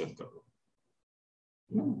بھی نصیحت کرو۔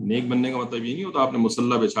 نیک بننے کا مطلب یہ نہیں ہوتا آپ نے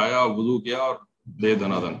مصلی بچھایا، وضو کیا اور دے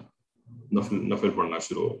دنا دن نفل پڑھنا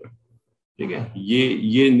شروع ہو گیا، ٹھیک ہے،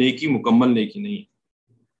 یہ نیکی مکمل نیکی نہیں،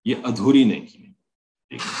 یہ ادھوری نیکی نہیں،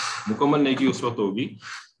 ٹھیک ہے، مکمل نیکی اس وقت ہوگی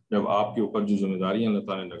جب آپ کے اوپر جو ذمہ داریاں اللہ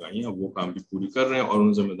تعالیٰ نے لگائی ہیں وہ کام بھی پوری کر رہے ہیں، اور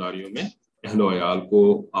ان ذمہ داریوں میں اہل و عیال کو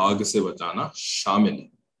آگ سے بچانا شامل ہے۔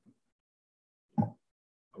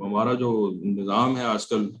 اب ہمارا جو نظام ہے آج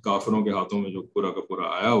کل کافروں کے ہاتھوں میں جو پورا کا پورا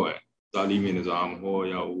آیا ہوا ہے، تعلیمی نظام ہو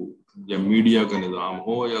یا میڈیا کا نظام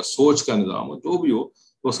ہو یا سوچ کا نظام ہو، جو بھی ہو،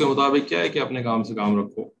 تو اس کے مطابق کیا ہے کہ اپنے کام سے کام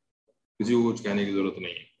رکھو، کسی کو کچھ کہنے کی ضرورت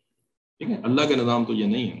نہیں ہے، ٹھیک ہے، اللہ کا نظام تو یہ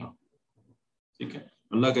نہیں ہے نا، ٹھیک ہے،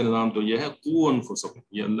 اللہ کا نظام تو یہ ہے قو انفسکم،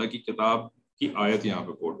 یہ اللہ کی کتاب کی آیت یہاں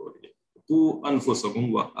پہ کوٹ ہو رہی ہے، قو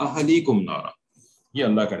انفسکم واہلیکم نارا، یہ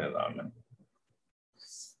اللہ کا نظام ہے۔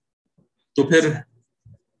 تو پھر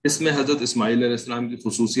اس میں حضرت اسماعیل علیہ السلام کی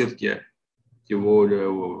خصوصیت کیا ہے کہ وہ جو ہے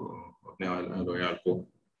وہ اپنے اہل و عیال کو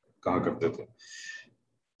کہا کرتے تھے؟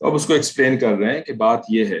 تو اب اس کو ایکسپلین کر رہے ہیں کہ بات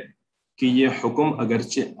یہ ہے کہ یہ حکم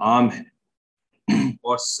اگرچہ عام ہے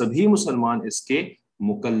اور سبھی مسلمان اس کے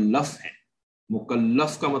مکلف ہیں۔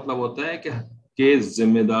 مکلف کا مطلب ہوتا ہے کہ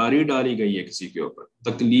ذمہ داری ڈالی گئی ہے کسی کے اوپر،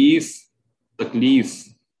 تکلیف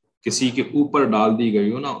کسی کے اوپر ڈال دی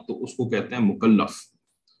گئی ہو نا، تو اس کو کہتے ہیں مکلف،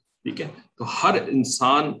 ٹھیک ہے؟ تو ہر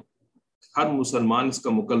انسان، ہر مسلمان اس کا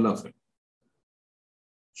مکلف ہے۔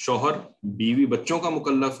 شوہر بیوی بچوں کا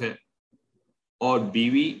مکلف ہے، اور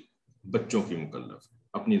بیوی بچوں کی مکلف ہے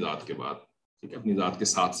اپنی ذات کے بعد، ٹھیک ہے، اپنی ذات کے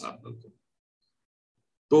ساتھ ساتھ۔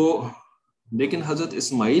 تو لیکن حضرت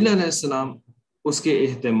اسماعیل علیہ السلام اس کے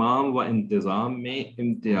اہتمام و انتظام میں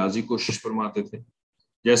امتیازی کوشش فرماتے تھے،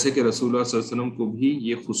 جیسے کہ رسول اللہ صلی اللہ علیہ وسلم کو بھی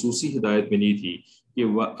یہ خصوصی ہدایت ملی تھی کہ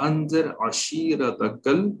وَأَنذِرْ عَشِيرَتَكَ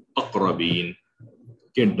الْأَقْرَبِينَ،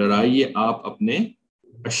 کہ ڈرائیے آپ اپنے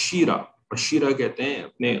عشیرہ کہتے ہیں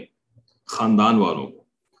اپنے خاندان والوں کو،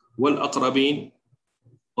 والاقربین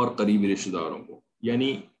اور قریبی رشتہ داروں کو،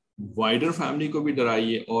 یعنی وائڈر فیملی کو بھی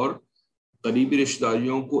ڈرائیے، اور قریبی رشتہ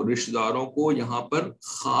داروں کو یہاں پر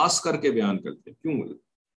خاص کر کے بیان کرتے ہیں۔ کیوں؟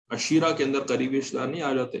 عشیرہ کے اندر قریبی رشتہ دار نہیں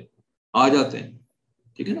آ جاتے ہیں،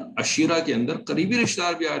 ٹھیک ہے نا؟ عشیرہ کے اندر قریبی رشتہ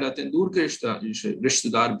دار بھی آ جاتے ہیں، دور کے رشتہ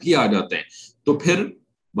دار بھی آ جاتے ہیں۔ تو پھر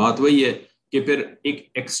بات وہی ہے کہ پھر ایک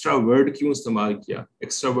ایکسٹرا ورڈ کیوں استعمال کیا؟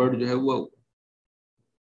 ایکسٹرا ورڈ جو ہے وہ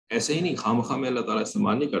ایسے ہی نہیں خواہ میں اللہ تعالیٰ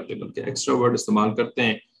استعمال نہیں کرتے، بلکہ ایکسٹرا ورڈ استعمال کرتے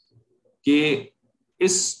ہیں کہ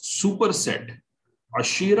اس سپر سیٹ،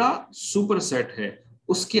 عشیرہ سپر سیٹ ہے،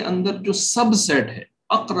 اس کے اندر جو سب سیٹ ہے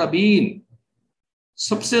اقربین،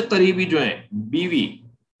 سب سے قریبی جو ہیں، بیوی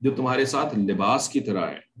جو تمہارے ساتھ لباس کی طرح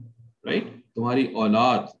ہے، رائٹ؟ تمہاری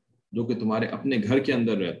اولاد جو کہ تمہارے اپنے گھر کے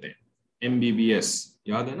اندر رہتے ہیں، MBBS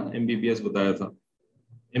یاد ہے نا؟ MBBS بتایا تھا،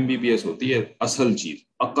 MBBS ہوتی ہے اصل چیز،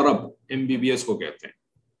 اقرب MBBS کو کہتے ہیں،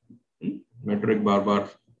 میٹرک بار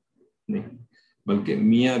نہیں بلکہ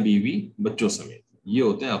میاں بیوی بچوں سمیت، یہ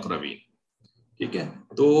ہوتے ہیں اقربین، ٹھیک ہے؟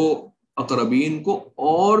 تو اقربین کو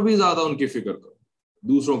اور بھی زیادہ ان کی فکر کرو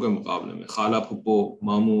دوسروں کے مقابلے میں، خالہ پھپھو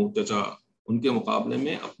ماموں چچا، ان کے مقابلے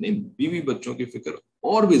میں اپنے بیوی بچوں کی فکر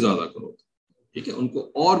اور بھی زیادہ کرو، ٹھیک ہے؟ ان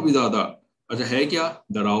کو اور بھی زیادہ۔ اچھا ہے کیا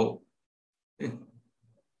ڈراؤ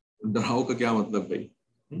کا کیا مطلب بھائی؟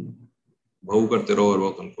 بہو کرتے رہو اور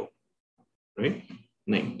وقت ان کو، رائٹ؟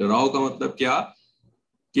 نہیں، ڈراؤ کا مطلب کیا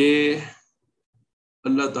کہ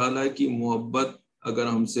اللہ تعالیٰ کی محبت اگر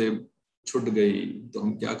ہم سے چھٹ گئی تو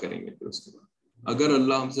ہم کیا کریں گے؟ پھر اس کے بعد اگر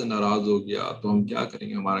اللہ ہم سے ناراض ہو گیا تو ہم کیا کریں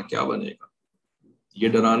گے؟ ہمارا کیا بنے گا؟ یہ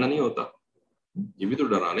ڈرانا نہیں ہوتا، یہ بھی تو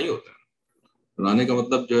ڈرانا ہی ہوتا ہے۔ ڈرانے کا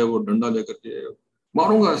مطلب جو ہے وہ ڈنڈا لے کر کے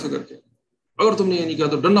ماروں گا ایسے کر کے، اگر تم نے یہ نہیں کیا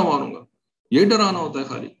تو ڈنڈا ماروں گا، یہ ڈرانا ہوتا ہے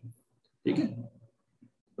خالی، ٹھیک ہے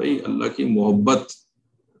بھائی؟ اللہ کی محبت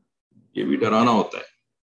یہ بھی ڈرانا ہوتا ہے،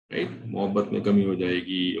 رائٹ؟ محبت میں کمی ہو جائے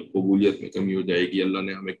گی، قبولیت میں کمی ہو جائے گی، اللہ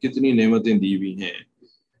نے ہمیں کتنی نعمتیں دی ہوئی ہیں،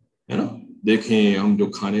 ہے نا؟ دیکھیں ہم جو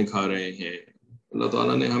کھانے کھا رہے ہیں، اللہ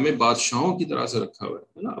تعالیٰ نے ہمیں بادشاہوں کی طرح سے رکھا ہوا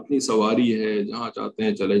ہے نا؟ اپنی سواری ہے، جہاں چاہتے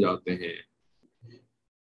ہیں چلے جاتے ہیں،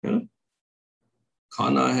 ہے نا؟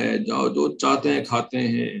 کھانا ہے، جاؤ جو چاہتے ہیں کھاتے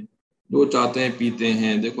ہیں، جو چاہتے ہیں پیتے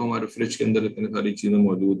ہیں۔ دیکھو ہمارے فریج کے اندر اتنی ساری چیزیں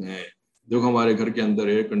موجود ہیں، دیکھو ہمارے گھر کے اندر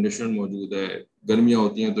ایئر کنڈیشن موجود ہے، گرمیاں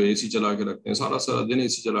ہوتی ہیں تو AC چلا کے رکھتے ہیں، سارا دن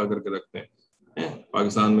AC چلا کر کے رکھتے ہیں۔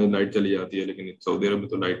 پاکستان میں لائٹ چلی جاتی ہے، لیکن سعودی عرب میں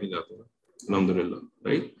تو لائٹ نہیں جاتی، الحمدللہ،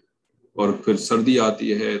 رائٹ؟ اور پھر سردی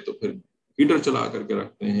آتی ہے تو پھر ہیٹر چلا کر کے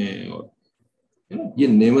رکھتے ہیں، اور یہ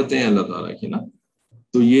نعمتیں ہیں اللہ تعالیٰ کی نا۔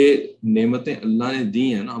 تو یہ نعمتیں اللہ نے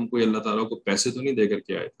دی ہیں نا ہم کو، اللہ تعالیٰ کو پیسے تو نہیں دے کر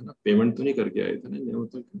کے آئے تھے نا، پیمنٹ تو نہیں کر کے آئے تھے نا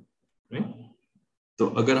نعمتوں کی، تو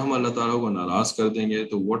اگر ہم اللہ تعالیٰ کو ناراض کر دیں گے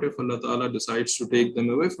تو what if اللہ تعالیٰ decides to take them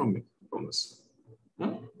away from us؟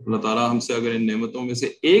 اللہ تعالیٰ ہم سے اگر ان نعمتوں میں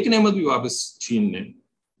سے ایک نعمت بھی واپس چھین لیں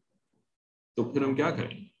تو پھر ہم کیا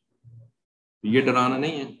کریں؟ یہ ڈرانا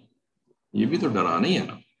نہیں ہے، یہ بھی تو ڈرانا ہی ہے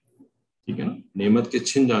نا، ٹھیک ہے نا؟ نعمت کے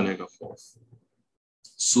چھن جانے کا خوف،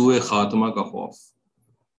 سوء خاتمہ کا خوف،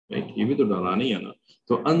 یہ بھی تو ڈرانا ہی ہے نا۔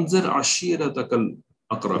 تو انذر عشیرتک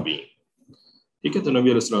الاقربین، ٹھیک ہے؟ تو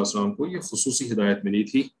نبی علیہ السلام کو یہ خصوصی ہدایت ملی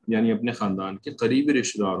تھی، یعنی اپنے خاندان کے قریبی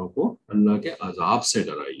رشتہ داروں کو اللہ کے عذاب سے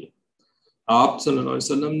ڈرائیے۔ آپ صلی اللہ علیہ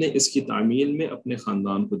وسلم نے اس کی تعمیل میں اپنے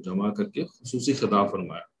خاندان کو جمع کر کے خصوصی خطاب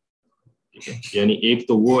فرمایا، ٹھیک ہے؟ یعنی ایک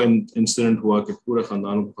تو وہ انسیڈنٹ ہوا کہ پورے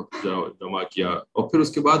خاندان کو جمع کیا، اور پھر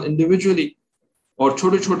اس کے بعد انڈیویجولی اور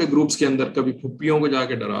چھوٹے چھوٹے گروپس کے اندر، کبھی پھپھیوں کو جا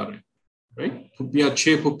کے ڈرا رہے ہیں، رائٹ. پھپھیاں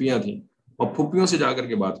 6 پھپھیاں تھیں اور پھپھیوں سے جا کر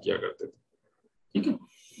کے بات کیا کرتے تھے. ٹھیک ہے.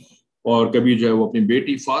 اور کبھی جو ہے وہ اپنی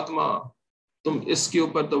بیٹی فاطمہ تم اس کے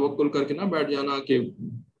اوپر توکل کر کے نہ بیٹھ جانا کہ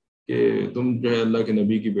تم جو ہے اللہ کے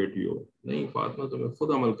نبی کی بیٹی ہو. نہیں فاطمہ تمہیں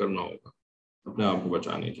خود عمل کرنا ہوگا اپنے آپ کو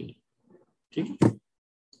بچانے کے لیے. ٹھیک ہے.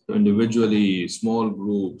 تو انڈیویجولی اسمال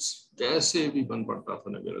گروپس جیسے بھی بن پڑتا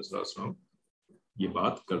تھا نبی علیہ السلام یہ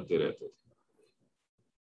بات کرتے رہتے تھے.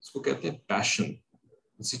 اس کو کہتے ہیں پیشن.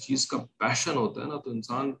 کسی چیز کا پیشن ہوتا ہے نا تو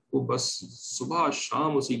انسان کو بس صبح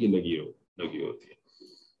شام اسی کی لگی ہوتی ہے.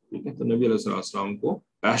 ٹھیک ہے. تو نبی علیہ السلام کو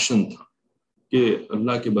پیشن تھا کہ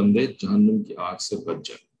اللہ کے بندے جہنم کی آگ سے بچ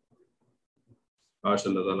جائیں. کاش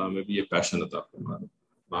اللہ تعالیٰ میں بھی یہ پیشن عطا فرمائے.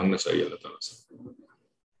 مانگنا چاہیے اللہ تعالیٰ سے.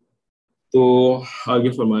 تو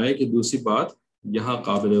آگے فرمایا کہ دوسری بات یہاں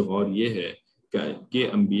قابل غور یہ ہے کہ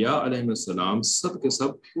انبیاء علیہ السلام سب کے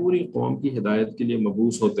سب پوری قوم کی ہدایت کے لیے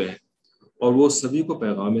مبعوث ہوتے ہیں اور وہ سبھی کو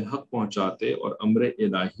پیغام حق پہنچاتے اور امر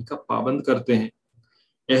الہی کا پابند کرتے ہیں.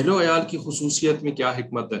 اہل و عیال کی خصوصیت میں کیا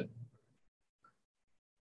حکمت ہے؟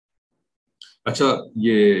 اچھا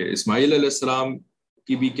یہ اسماعیل علیہ السلام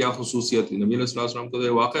کی بھی کیا خصوصیت تھی؟ نبی علیہ السلام کو تو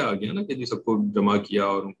یہ واقعہ آ گیا نا کہ جی سب کو جمع کیا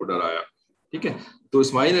اور ان کو ڈرایا. ٹھیک ہے. تو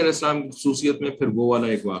اسماعیل علیہ السلام کی خصوصیت میں پھر وہ والا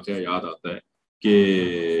ایک واقعہ یاد آتا ہے کہ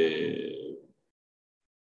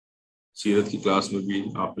سیرت کی کلاس میں بھی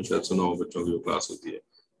آپ نے شاید سنا ہو, بچوں کی جو کلاس ہوتی ہے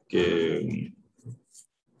کہ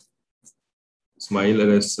اسماعیل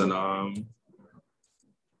علیہ السلام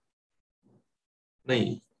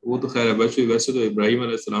نہیں وہ تو خیر ہے ویسے تو ابراہیم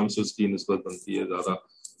علیہ السلام سے اس کی نسبت بنتی ہے زیادہ,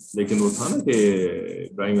 لیکن وہ تھا نا کہ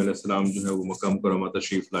ابراہیم علیہ السلام جو ہے وہ مکہ مکرمہ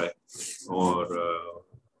تشریف لائے اور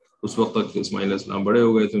اس وقت تک اسماعیل علیہ السلام بڑے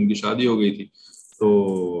ہو گئے تھے, ان کی شادی ہو گئی تھی. تو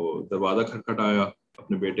دروازہ کھٹکھٹایا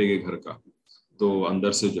اپنے بیٹے کے گھر کا, تو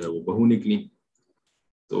اندر سے جو ہے وہ بہو نکلی.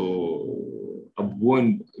 تو اب وہ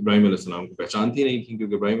ابراہیم علیہ السلام کو پہچانتی نہیں تھی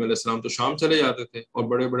کیونکہ ابراہیم علیہ السلام تو شام چلے جاتے تھے اور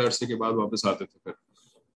بڑے بڑے عرصے کے بعد واپس آتے تھے. پھر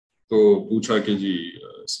تو پوچھا کہ جی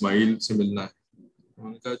اسماعیل سے ملنا ہے.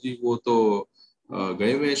 انہوں نے کہا جی وہ تو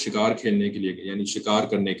گئے ہوئے شکار کھیلنے کے لیے, یعنی شکار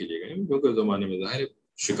کرنے کے لیے گئے, کیونکہ زمانے میں ظاہر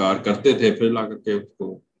شکار کرتے تھے پھر لا کر کے اس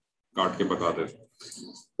کو کاٹ کے پکاتے تھے.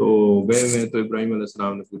 تو گئے ہوئے تو ابراہیم علیہ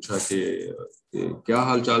السلام نے پوچھا کہ کیا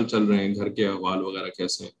حال چال چل رہے ہیں, گھر کے احوال وغیرہ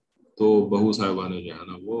کیسے ہیں؟ تو بہو صاحبہ نے جو ہے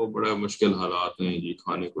نا وہ بڑا مشکل حالات ہیں جی,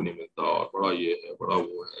 کھانے کو نہیں ملتا اور بڑا یہ ہے بڑا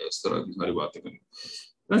وہ ہے, اس طرح کی ساری باتیں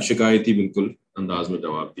کریں, شکایتی بالکل انداز میں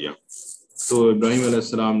جواب دیا. تو ابراہیم علیہ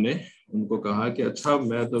السلام نے ان کو کہا کہ اچھا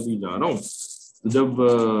میں تو ابھی جا رہا ہوں, جب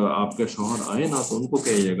آپ کے شوہر آئے نا تو ان کو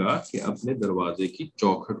کہیے گا کہ اپنے دروازے کی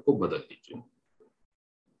چوکھٹ کو بدل دیجیے.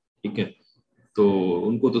 ٹھیک ہے. تو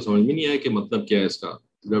ان کو تو سمجھ میں نہیں آیا کہ مطلب کیا ہے اس کا.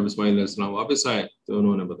 جب اسماعیل علیہ السلام واپس آئے تو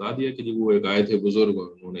انہوں نے بتا دیا کہ جی وہ ایک آئے تھے بزرگ,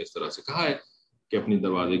 انہوں نے اس طرح سے کہا ہے کہ اپنی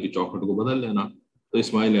دروازے کی چوکھٹ کو بدل لینا. تو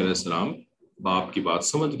اسماعیل علیہ السلام باپ کی بات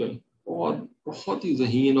سمجھ گئے اور بہت ہی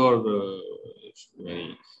ذہین اور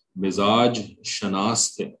مزاج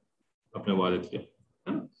شناس تھے اپنے والد کے.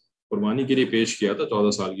 قربانی کے لیے پیش کیا تھا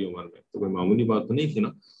 14 سال کی عمر میں, تو کوئی معمولی بات تو نہیں تھی نا.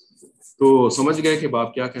 تو سمجھ گئے کہ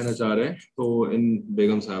باپ کیا کہنا چاہ رہے ہیں, تو ان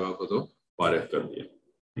بیگم صاحبہ کو تو فارغ کر دیا.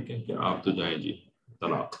 ٹھیک ہے کہ آپ تو جائیں جی,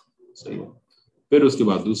 طلاق. صحیح ہے. پھر اس کے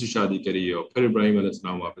بعد دوسری شادی کری اور پھر ابراہیم علیہ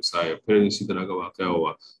السلام واپس آئے, پھر اسی طرح کا واقعہ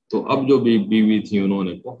ہوا. تو اب جو بیوی تھی انہوں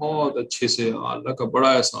نے بہت اچھے سے, اللہ کا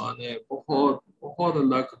بڑا احسان ہے, بہت بہت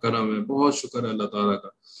اللہ کا کرم ہے, بہت شکر ہے اللہ تعالیٰ کا.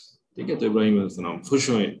 ٹھیک ہے. تو ابراہیم علیہ السلام خوش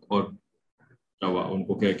ہوئے اور ان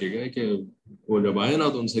کو کہہ کے گئے کہ وہ جب آئے نا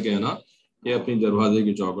تو ان سے کہنا کہ اپنی دروازے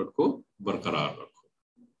کی چوکھٹ کو برقرار رکھو.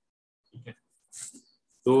 ٹھیک ہے.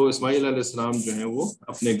 تو اسماعیل علیہ السلام جو ہیں وہ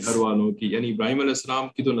اپنے گھر والوں کی, یعنی ابراہیم علیہ السلام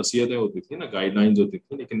کی تو نصیحتیں ہوتی تھیں نا, گائیڈ لائنز ہوتی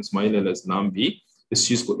تھیں, لیکن اسماعیل علیہ السلام بھی اس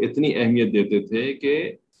چیز کو اتنی اہمیت دیتے تھے کہ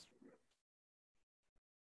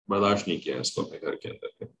برداشت نہیں کیا اس کو اپنے گھر کے اندر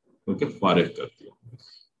کیونکہ فارغ کر دیا.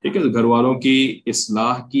 ٹھیک ہے. گھر والوں کی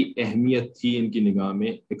اصلاح کی اہمیت تھی ان کی نگاہ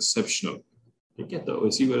میں ایکسیپشنل. ٹھیک ہے. تو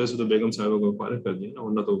اسی وجہ سے تو بیگم صاحبہ کو فارغ کر دیا نا,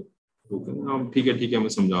 ورنہ تو ٹھیک ہے میں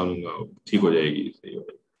سمجھا لوں گا, ٹھیک ہو جائے گی, صحیح ہو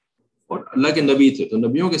جائے گی. اور اللہ کے نبی تھے تو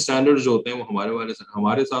نبیوں کے سٹینڈرڈ جو ہوتے ہیں وہ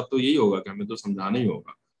ہمارے ساتھ تو یہی ہوگا کہ ہمیں تو سمجھانا ہی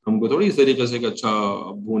ہوگا. ہم کو تھوڑی اس طریقے سے کہ اچھا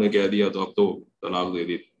ابو نے کہہ دیا تو اب تو طلاق دے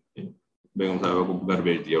دی, بیگم صاحبہ کو گھر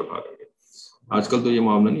بھیج دیا اٹھا کر کے. آج کل تو یہ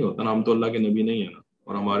معاملہ نہیں ہوتا نا, ہم تو اللہ کے نبی نہیں ہیں نا,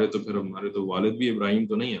 اور ہمارے تو والد بھی ابراہیم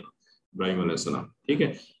تو نہیں ہے نا, ابراہیم علیہ السلام. ٹھیک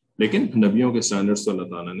ہے. لیکن نبیوں کے سٹینڈرڈز تو اللہ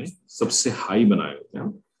تعالیٰ نے سب سے ہائی بنائے ہوتے ہیں,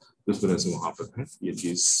 اس وجہ سے وہاں پر ہے یہ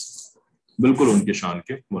چیز بالکل ان کے شان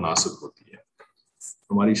کے مناسب ہوتی ہے.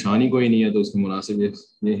 ہماری شان ہی کوئی نہیں ہے تو اس کے مناسب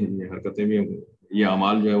یہ حرکتیں بھی, یہ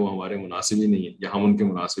اعمال جو ہے وہ ہمارے مناسب ہی نہیں ہے, یا ہم ان کے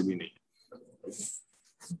مناسب ہی نہیں ہیں.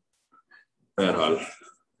 بہرحال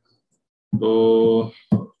تو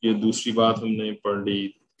یہ دوسری بات ہم نے پڑھ لی.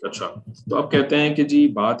 اچھا، تو اب کہتے ہیں کہ جی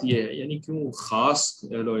بات یہ ہے، یعنی کیوں خاص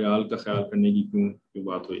اہل و عیال کا خیال کرنے کی کیوں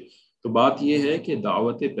بات ہوئی؟ تو بات یہ ہے کہ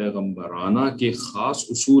دعوت پیغمبرانہ کے خاص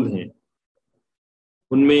اصول ہیں،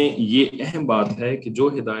 ان میں یہ اہم بات ہے کہ جو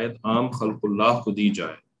ہدایت عام خلق اللہ کو دی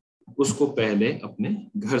جائے اس کو پہلے اپنے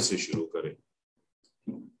گھر سے شروع کرے.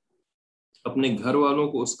 اپنے گھر والوں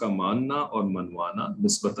کو اس کا ماننا اور منوانا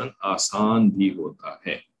نسبتاً آسان بھی ہوتا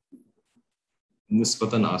ہے،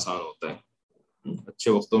 نسبتاً آسان ہوتا ہے.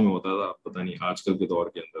 اچھے وقتوں میں ہوتا تھا، پتہ نہیں آج کل کے دور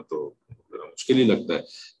کے اندر تو ذرا مشکل ہی لگتا ہے.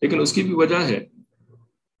 لیکن اس کی بھی وجہ ہے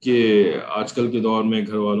کہ آج کل کے دور میں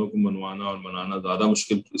گھر والوں کو منوانا اور منانا زیادہ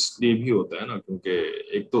مشکل اس لیے بھی ہوتا ہے نا، کیونکہ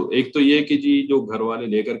ایک تو یہ کہ جی جو گھر والے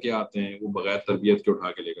لے کر کے آتے ہیں وہ بغیر تربیت کے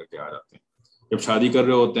اٹھا کے لے کر کے آ جاتے ہیں. جب شادی کر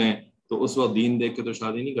رہے ہوتے ہیں تو اس وقت دین دیکھ کے تو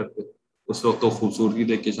شادی نہیں کرتے، اس وقت تو خوبصورتی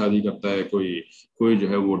دیکھ کے شادی کرتا ہے، کوئی جو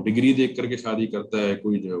ہے وہ ڈگری دیکھ کر کے شادی کرتا ہے،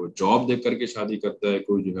 کوئی جو ہے وہ جاب دیکھ کر کے شادی کرتا ہے،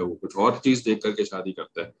 کوئی جو ہے وہ کچھ اور چیز دیکھ کر کے شادی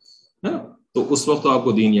کرتا ہے نا. تو اس وقت تو آپ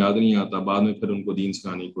کو دین یاد نہیں آتا، بعد میں پھر ان کو دین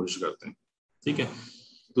سکھانے کی کوشش کرتے ہیں. ٹھیک ہے،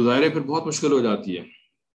 تو ظاہر ہے پھر بہت مشکل ہو جاتی ہے.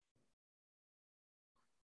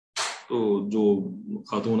 تو جو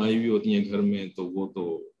خاتون آئی ہوئی ہوتی ہیں گھر میں تو وہ تو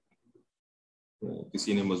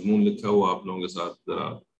کسی نے مضمون لکھا ہوا آپ لوگوں کے ساتھ ذرا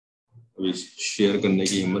ابھی شیئر کرنے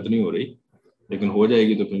کی ہمت نہیں ہو رہی، لیکن ہو جائے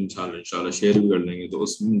گی تو پھر انشاءاللہ شیئر بھی کر لیں گے. تو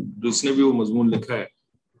جس نے بھی وہ مضمون لکھا ہے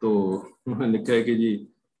تو انہوں نے لکھا ہے کہ جی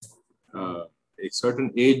ایک سرٹن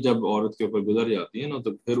ایج جب عورت کے اوپر گزر جاتی ہے نا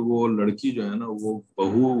تو پھر وہ لڑکی جو ہے نا وہ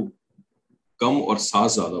بہو کم اور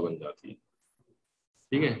ساس زیادہ بن جاتی ہے.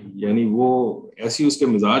 ٹھیک ہے، یعنی وہ ایسی اس کے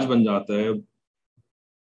مزاج بن جاتا ہے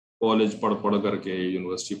کالج پڑھ کر کے،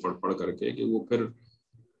 یونیورسٹی پڑھ کر کے، کہ وہ پھر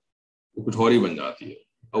کچھ اور ہی بن جاتی ہے.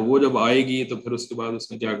 اور وہ جب آئے گی تو پھر اس کے بعد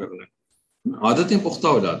اس نے کیا کرنا ہے، عادتیں پختہ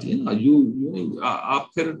ہو جاتی ہیں نا.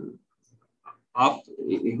 آپ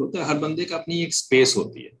ہوتا ہے ہر بندے کا اپنی ایک سپیس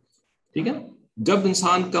ہوتی ہے. ٹھیک ہے نا، جب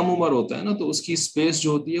انسان کم عمر ہوتا ہے نا تو اس کی سپیس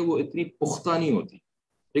جو ہوتی ہے وہ اتنی پختہ نہیں ہوتی،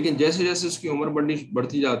 لیکن جیسے جیسے اس کی عمر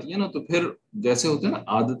بڑھتی جاتی ہے نا تو پھر جیسے ہوتے ہیں نا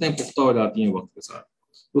عادتیں پختہ ہو جاتی ہیں وقت کے ساتھ.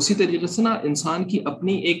 اسی طریقے سے نا انسان کی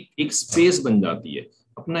اپنی ایک سپیس بن جاتی ہے،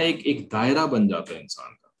 اپنا ایک دائرہ بن جاتا ہے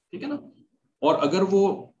انسان کا. ٹھیک ہے نا، اور اگر وہ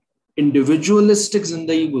انڈیویجولسٹک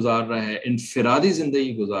زندگی گزار رہا ہے، انفرادی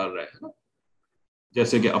زندگی گزار رہا ہے نا،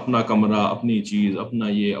 جیسے کہ اپنا کمرہ، اپنی چیز، اپنا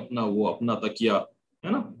یہ، اپنا وہ، اپنا تکیہ ہے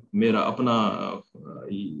نا، میرا اپنا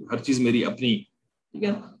ہر چیز میری اپنی. ٹھیک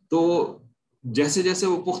ہے، تو جیسے جیسے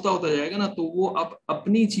وہ پختہ ہوتا جائے گا نا تو وہ اب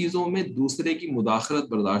اپنی چیزوں میں دوسرے کی مداخلت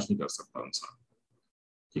برداشت نہیں کر سکتا انسان.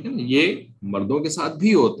 ٹھیک ہے نا، یہ مردوں کے ساتھ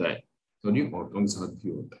بھی ہوتا ہے تو نہیں، عورتوں کے ساتھ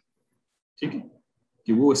بھی ہوتا ہے. ٹھیک ہے،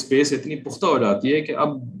 کہ وہ اسپیس اتنی پختہ ہو جاتی ہے کہ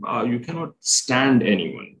اب you can not stand any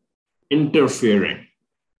one interfering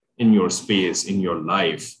in your space, in your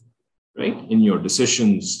life, right, in your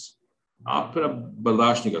decisions. آپ پھر اب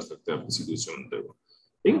برداشت نہیں کر سکتے آپ کسی دوسرے بندے کو.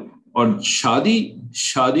 ٹھیک ہے، اور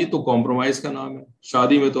شادی تو کمپرومائز کا نام ہے.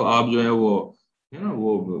 شادی میں تو آپ جو ہے وہ ہے نا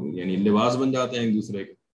وہ یعنی لباس بن جاتے ہیں ایک دوسرے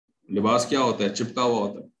کے. لباس کیا ہوتا ہے؟ چپکا ہوا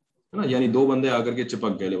ہوتا ہے نا، یعنی دو بندے آ کر کے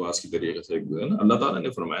چپک گئے لباس کی طریقے سے ایک دوسرے نا. اللہ تعالیٰ نے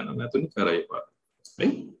فرمایا نا، میں تو نہیں کہہ رہا یہ بات،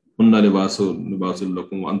 ان لباس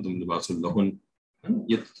لکم وانتم لباس لہن،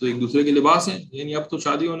 یہ تو ایک دوسرے کے لباس ہیں. یعنی اب تو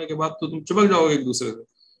شادی ہونے کے بعد تو تم چپک جاؤ گے ایک دوسرے سے،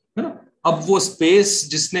 ہے نا. اب وہ اسپیس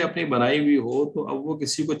جس نے اپنی بنائی ہوئی ہو تو اب وہ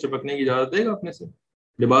کسی کو چپکنے کی اجازت دے گا اپنے سے،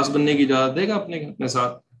 لباس بننے کی اجازت دے گا اپنے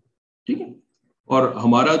ساتھ. ٹھیک ہے، اور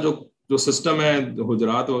ہمارا جو سسٹم ہے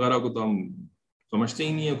حجرات وغیرہ کو تو ہم سمجھتے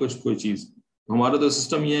ہی نہیں ہے کوئی چیز. ہمارا تو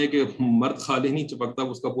سسٹم یہ ہے کہ مرد خالی نہیں چپکتا،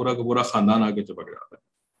 اس کا پورا خاندان آ کے چپک جاتا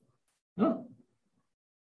ہے نا.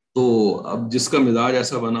 تو اب جس کا مزاج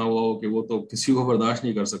ایسا بنا ہوا ہو کہ وہ تو کسی کو برداشت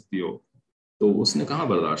نہیں کر سکتی ہو تو اس نے کہاں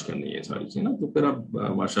برداشت کرنی ہے ساری چیزیں نا. تو پھر اب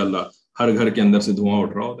ماشاءاللہ ہر گھر کے اندر سے دھواں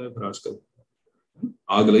اٹھ رہا ہوتا ہے. پھر آج کل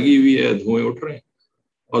آگ لگی ہوئی ہے، دھوئیں اٹھ رہے ہیں.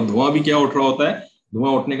 اور دھواں بھی کیا اٹھ رہا ہوتا ہے؟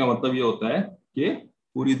 دھواں اٹھنے کا مطلب یہ ہوتا ہے کہ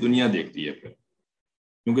پوری دنیا دیکھتی ہے پھر،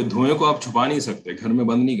 کیونکہ دھوئیں کو آپ چھپا نہیں سکتے، گھر میں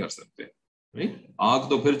بند نہیں کر سکتے. آگ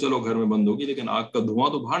تو پھر چلو گھر میں بند ہوگی، لیکن آگ کا دھواں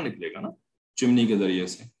تو باہر نکلے گا نا چمنی کے ذریعے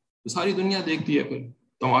سے. تو ساری دنیا دیکھتی ہے، پھر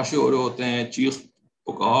تماشے ہو رہے ہوتے ہیں، چیخ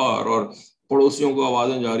پکار، اور پڑوسیوں کو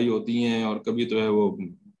آوازیں جاری ہوتی ہیں، اور کبھی تو ہے وہ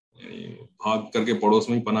بھاگ کر کے پڑوس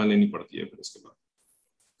میں ہی پناہ لینی پڑتی ہے پھر اس کے بعد.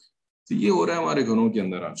 تو یہ ہو رہا ہے ہمارے گھروں کے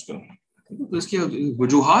اندر آج کل. تو اس کی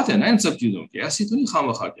وجوہات ہیں نا ان سب چیزوں کی، ایسی تو نہیں خواہ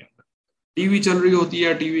مخواہ کے اندر. ٹی وی چل رہی ہوتی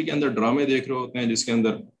ہے، ٹی وی کے اندر ڈرامے دیکھ رہے ہوتے ہیں جس کے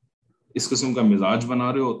اندر اس قسم کا مزاج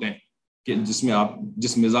بنا رہے ہوتے ہیں کہ جس میں آپ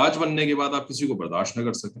جس مزاج بننے کے بعد آپ کسی کو برداشت نہ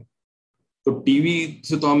کر سکیں. تو ٹی وی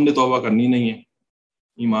سے تو ہم نے توبہ کرنی نہیں ہے،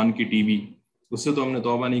 ایمان کی ٹی وی، اس سے تو ہم نے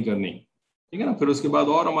توبہ نہیں کرنی. ٹھیک ہے نا، پھر اس کے بعد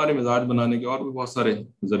اور ہمارے مزاج بنانے کے اور بھی بہت سارے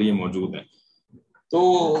ذریعے موجود ہیں. تو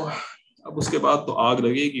اب اس کے بعد تو آگ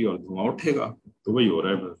لگے گی اور دھواں اٹھے گا. تو وہی ہو رہا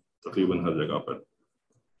ہے تقریباً ہر جگہ پر.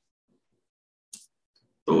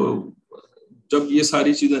 تو جب یہ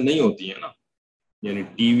ساری چیزیں نہیں ہوتی ہیں نا، یعنی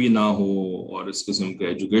ٹی وی نہ ہو اور اس قسم کا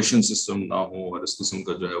ایجوکیشن سسٹم نہ ہو اور اس قسم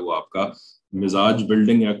کا جو ہے وہ آپ کا مزاج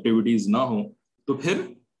بلڈنگ ایکٹیویٹیز نہ ہو، تو پھر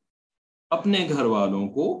اپنے گھر والوں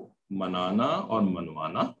کو منانا اور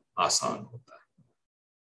منوانا آسان ہوتا ہے.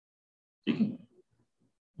 ٹھیک ہے،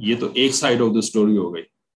 یہ تو ایک سائڈ آف دا اسٹوری ہو گئی.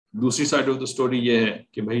 دوسری سائڈ آف دا اسٹوری یہ ہے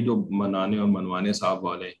کہ بھائی جو منانے اور منوانے صاحب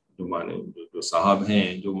والے جو صاحب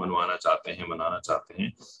ہیں، جو منوانا چاہتے ہیں، منانا چاہتے ہیں،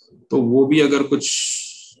 تو وہ بھی اگر کچھ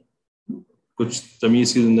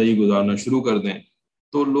تمیز کی زندگی گزارنا شروع کر دیں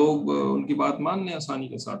تو لوگ ان کی بات مان لیں آسانی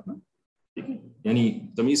کے ساتھ نا. ٹھیک ہے، یعنی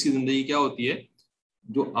تمیز کی زندگی کیا ہوتی ہے؟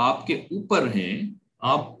 جو آپ کے اوپر ہیں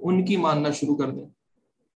آپ ان کی ماننا شروع کر دیں.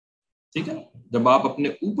 ٹھیک ہے، جب آپ اپنے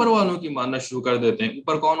اوپر والوں کی ماننا شروع کر دیتے ہیں،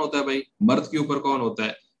 اوپر کون ہوتا ہے بھائی؟ مرد کے اوپر کون ہوتا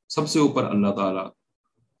ہے؟ سب سے اوپر اللہ تعالیٰ،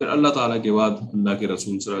 پھر اللہ تعالیٰ کے بعد اللہ کے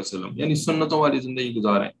رسول صلی اللہ علیہ وسلم، یعنی سنتوں والی زندگی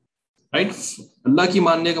گزاریں. رائٹ، اللہ کی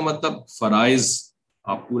ماننے کا مطلب فرائض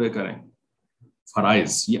آپ پورے کریں.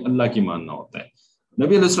 فرائض یہ اللہ کی ماننا ہوتا ہے.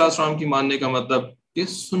 نبی علیہ الصلوۃ والسلام کی ماننے کا مطلب کہ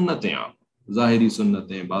سنتیں، آپ ظاہری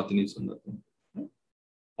سنتیں، باطنی سنتیں.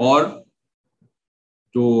 اور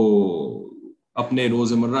جو اپنے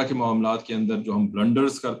روزمرہ کے معاملات کے اندر جو ہم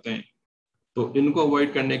بلنڈرز کرتے ہیں، تو ان کو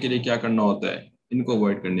اوائڈ کرنے کے لیے کیا کرنا ہوتا ہے؟ ان کو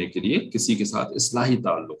اوائڈ کرنے کے لیے کسی کے ساتھ اصلاحی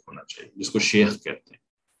تعلق ہونا چاہیے، جس کو شیخ کہتے ہیں.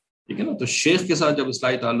 ٹھیک ہے نا، تو شیخ کے ساتھ جب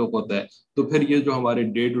اصلاحی تعلق ہوتا ہے تو پھر یہ جو ہمارے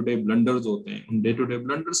ڈے ٹو ڈے بلنڈرز ہوتے ہیں، ان ڈے ٹو ڈے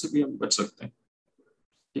بلنڈر سے بھی ہم بچ سکتے ہیں.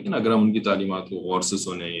 ٹھیک ہے نا، اگر ہم ان کی تعلیمات کو غور سے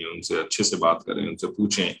سنیں، ان سے اچھے سے بات کریں، ان سے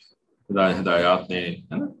پوچھیں ہدایات دیں،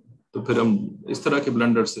 ہے نا، تو پھر ہم اس طرح کے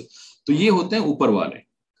بلنڈر سے. تو یہ ہوتے ہیں اوپر والے.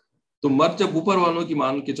 تو مرد جب اوپر والوں کی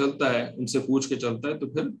مان کے چلتا ہے، ان سے پوچھ کے چلتا ہے، تو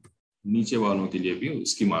پھر نیچے والوں کے لیے بھی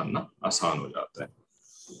اس کی ماننا آسان ہو جاتا ہے.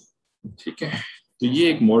 ٹھیک ہے، تو یہ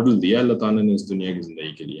ایک ماڈل دیا اللہ تعالیٰ نے اس دنیا کی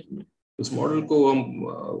زندگی کے لیے ہمیں. اس ماڈل کو ہم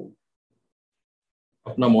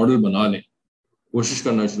اپنا ماڈل بنا لیں، کوشش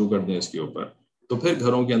کرنا شروع کر دیں اس کے اوپر، تو پھر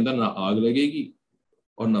گھروں کے اندر نہ آگ لگے گی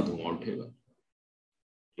اور نہ دھواں اٹھے گا.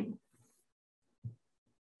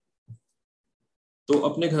 تو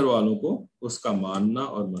اپنے گھر والوں کو اس کا ماننا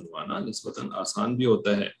اور منوانا نسبتاً آسان بھی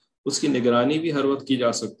ہوتا ہے. اس کی نگرانی بھی ہر وقت کی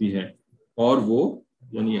جا سکتی ہے، اور وہ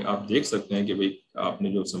یعنی آپ دیکھ سکتے ہیں کہ بھئی آپ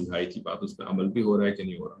نے جو سمجھائی تھی بات، اس پہ عمل بھی ہو رہا ہے کہ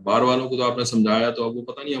نہیں ہو رہا. باہر والوں کو تو آپ نے سمجھایا، تو اب وہ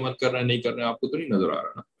پتہ نہیں عمل کر رہے ہیں نہیں کر رہے ہیں، آپ کو تو نہیں نظر آ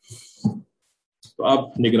رہا نا. تو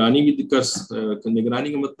آپ نگرانی بھی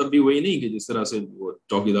نگرانی کا مطلب بھی وہی نہیں کہ جس طرح سے وہ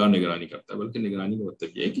چوکیدار نگرانی کرتا ہے، بلکہ نگرانی کا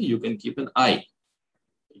مطلب یہ ہے کہ you can keep an eye.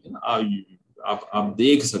 ٹھیک ہے نا، آپ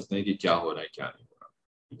دیکھ سکتے ہیں کہ کیا ہو رہا ہے کیا نہیں.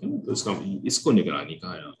 تو اس کو نگرانی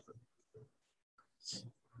کہا ہے.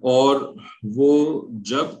 اور وہ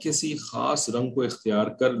جب کسی خاص رنگ کو اختیار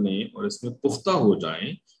کر لیں اور اس میں پختہ ہو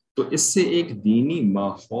جائیں، تو اس سے ایک دینی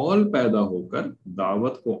ماحول پیدا ہو کر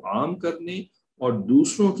دعوت کو عام کرنے اور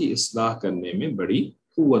دوسروں کی اصلاح کرنے میں بڑی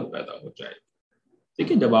قوت پیدا ہو جائے.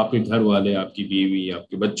 ٹھیک ہے، جب آپ کے گھر والے، آپ کی بیوی، آپ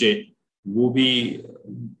کے بچے وہ بھی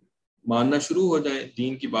ماننا شروع ہو جائیں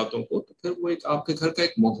دین کی باتوں کو، تو پھر وہ آپ کے گھر کا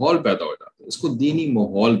ایک ماحول پیدا ہو جاتا ہے. اس کو دینی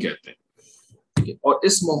ماحول کہتے ہیں. اور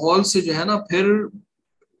اس ماحول سے جو ہے نا پھر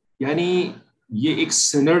یعنی یہ ایک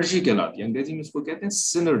سینرجی کہلاتی ہے. انگریزی میں اس کو کہتے ہیں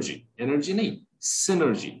سینرجی، انرجی نہیں،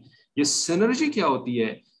 سینرجی. یہ سینرجی کیا ہوتی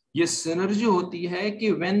ہے؟ یہ سینرجی ہوتی ہے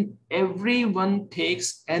کہ when everyone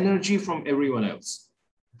takes energy from everyone else،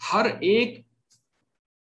 ہر ایک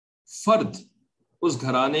فرد اس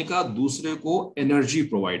گھرانے کا دوسرے کو انرجی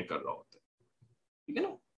پرووائڈ کر رہا ہوتا ہے. ٹھیک ہے نا،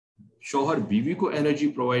 شوہر بیوی کو انرجی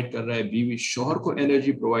پرووائڈ کر رہا ہے، بیوی شوہر کو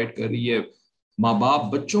انرجی پرووائڈ کر رہی ہے، ماں باپ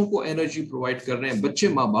بچوں کو انرجی پرووائڈ کر رہے ہیں، بچے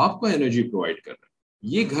ماں باپ کو انرجی پرووائڈ کر رہے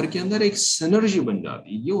ہیں. یہ گھر کے اندر ایک سینرجی بن جاتی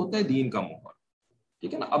ہے. یہ ہوتا ہے دین کا ماحول.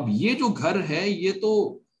 ٹھیک ہے نا، اب یہ جو گھر ہے یہ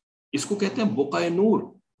تو اس کو کہتے ہیں بقع نور،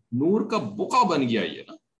 نور کا بقع بن گیا یہ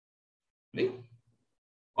نا. نہیں،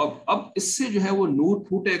 اب اس سے جو ہے وہ نور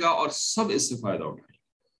پھوٹے گا اور سب اس سے فائدہ اٹھائیں گے.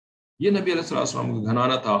 یہ نبی علیہ السلام کا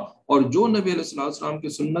گھرانہ تھا، اور جو نبی علیہ السلام کی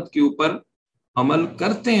سنت کے اوپر عمل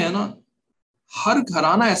کرتے ہیں نا، ہر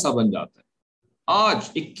گھرانہ ایسا بن جاتا ہے. آج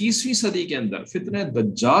 21ویں صدی کے اندر فتنہ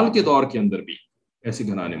دجال کے دور کے اندر بھی ایسے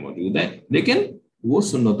گھرانے موجود ہیں، لیکن وہ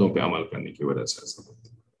سنتوں پہ عمل کرنے کی وجہ سے ایسا ہوتا ہے.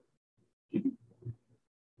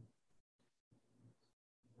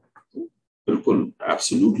 بالکل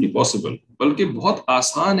ایبسولوٹلی پاسبل، بلکہ بہت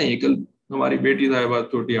آسان ہے. کل ہماری بیٹی صاحبہ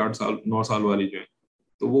چھوٹی 8 9 سال والی جو ہے،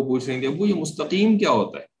 تو وہ پوچھ رہے ہیں کہ وہ یہ مستقیم کیا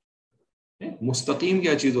ہوتا ہے، مستقیم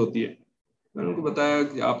کیا چیز ہوتی ہے. میں نے ان کو بتایا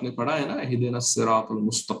کہ آپ نے پڑھا ہے نا اہدنا الصراط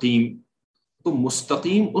المستقیم. تو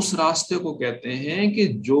مستقیم اس راستے کو کہتے ہیں کہ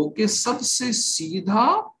جو کہ سب سے سیدھا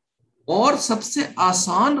اور سب سے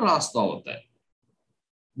آسان راستہ ہوتا ہے.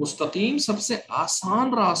 مستقیم سب سے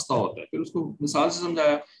آسان راستہ ہوتا ہے. پھر اس کو مثال سے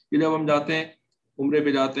سمجھایا کہ جب ہم جاتے ہیں عمرے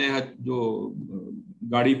پہ جاتے ہیں، جو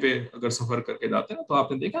گاڑی پہ اگر سفر کر کے جاتے ہیں نا تو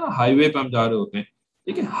آپ نے دیکھا نا ہائی وے پہ ہم جا رہے ہوتے ہیں،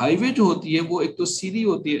 ٹھیک ہے، ہائی وے جو ہوتی ہے وہ ایک تو سیدھی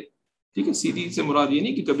ہوتی ہے، ٹھیک ہے، سیدھی سے مراد یہ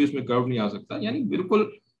نہیں کہ کبھی اس میں کرو نہیں آ سکتا، یعنی بالکل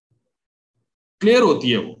کلیئر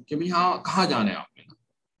ہوتی ہے وہ کہ بھائی ہاں کہاں جانا ہے آپ نے،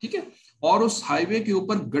 ٹھیک ہے، اور اس ہائی وے کے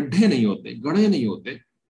اوپر گڈھے نہیں ہوتے، گڑھے نہیں ہوتے،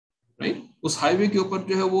 رائٹ، اس ہائی وے کے اوپر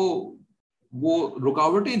جو ہے وہ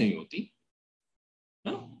رکاوٹیں نہیں ہوتی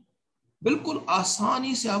ہے نا، بالکل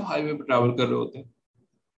آسانی سے آپ ہائی وے پہ ٹریول کر رہے ہوتے ہیں.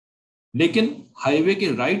 لیکن ہائی وے کے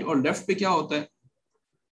رائٹ اور لیفٹ پہ کیا ہوتا ہے؟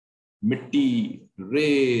 مٹی،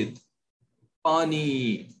 ریت،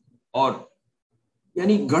 پانی، اور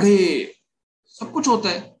یعنی گڑھے، سب کچھ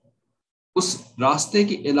ہوتا ہے. اس راستے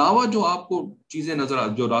کے علاوہ جو آپ کو چیزیں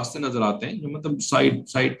جو راستے نظر آتے ہیں، جو مطلب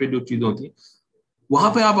سائڈ پہ جو چیزیں ہوتی ہیں،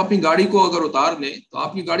 وہاں پہ آپ اپنی گاڑی کو اگر اتار لیں تو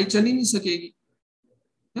آپ کی گاڑی چل ہی نہیں سکے گی،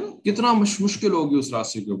 ہے نا، کتنا مشکل ہوگی اس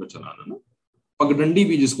راستے کے اوپر چلانا نا. پگڈنڈی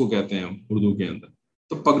بھی جس کو کہتے ہیں ہم اردو کے اندر،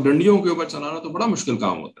 تو پگڈنڈیوں کے اوپر چلانا تو بڑا مشکل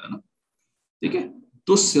کام ہوتا ہے نا، ٹھیک ہے.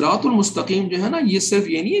 تو صراط المستقیم جو ہے نا، یہ صرف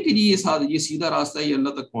یہ نہیں ہے کہ یہ سیدھا راستہ ہے، یہ اللہ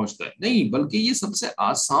تک پہنچتا ہے، نہیں، بلکہ یہ سب سے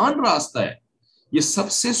آسان راستہ ہے، یہ سب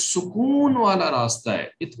سے سکون والا راستہ ہے،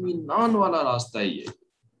 اطمینان والا راستہ ہے یہ،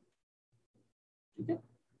 ٹھیک ہے.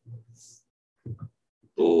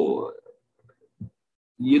 تو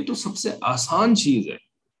یہ تو سب سے آسان چیز ہے،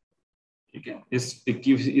 ٹھیک ہے. اس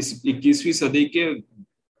 21ویں صدی کے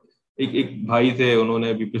ایک بھائی تھے، انہوں نے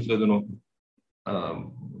ابھی پچھلے دنوں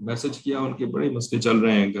میسج کیا، ان کے بڑے مسئلے چل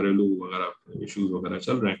رہے ہیں، گھریلو وغیرہ ایشوز وغیرہ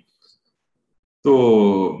چل رہے ہیں، تو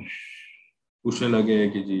پوچھنے لگے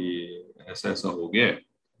کہ جی ایسا ایسا ہو گیا ہے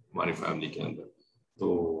ہماری فیملی کے اندر،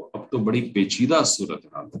 تو اب تو بڑی پیچیدہ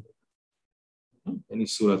صورتحال ہے، یعنی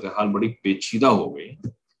صورتحال بڑی پیچیدہ ہو گئی.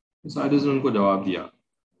 سائڈ نے ان کو جواب دیا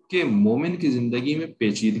کہ مومن کی زندگی میں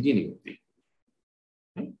پیچیدگی نہیں ہوتی،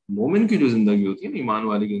 مومن کی جو زندگی ہوتی ہے نا، ایمان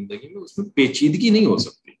والی کی زندگی میں، اس میں پیچیدگی نہیں ہو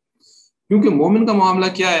سکتی، کیونکہ مومن کا معاملہ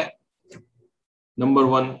کیا ہے؟ نمبر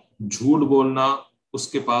 1، جھوٹ بولنا اس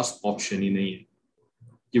کے پاس آپشن ہی نہیں ہے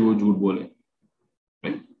کہ وہ جھوٹ بولے،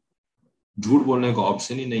 جھوٹ بولنے کا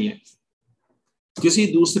آپشن ہی نہیں ہے. کسی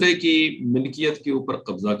دوسرے کی ملکیت کے اوپر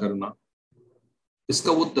قبضہ کرنا، اس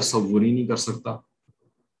کا وہ تصور ہی نہیں کر سکتا.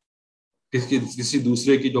 کسی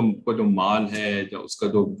دوسرے کی جو مال ہے، یا اس کا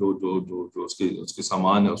جو اس کے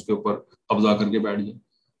سامان ہے، اس کے اوپر قبضہ کر کے بیٹھ جائے،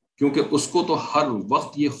 کیونکہ اس کو تو ہر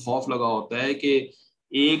وقت یہ خوف لگا ہوتا ہے کہ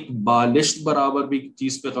ایک بالشت برابر بھی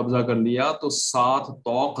چیز پہ قبضہ کر لیا تو 7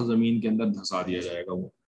 طوق زمین کے اندر دھسا دیا جائے گا. وہ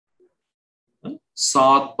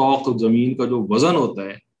 7 طوق زمین کا جو وزن ہوتا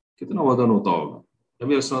ہے، کتنا وزن ہوتا ہوگا؟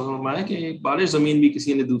 نبی صلی اللہ علیہ وسلم ہے کہ ایک بالش زمین بھی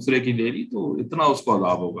کسی نے دوسرے کی لے لی تو اتنا اس کو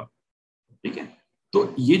عذاب ہوگا، ٹھیک ہے. تو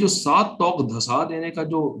یہ جو 7 طوق دھسا دینے کا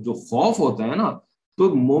جو خوف ہوتا ہے نا،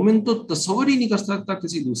 تو مومن تو تصور ہی نہیں کر سکتا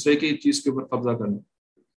کسی دوسرے کی چیز کے اوپر قبضہ کرنا،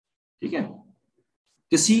 ٹھیک ہے.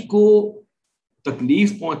 کسی کو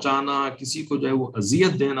تکلیف پہنچانا، کسی کو جو ہے وہ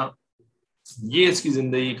اذیت دینا، یہ اس کی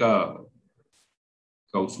زندگی کا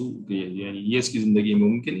اصول، یعنی یہ اس کی زندگی میں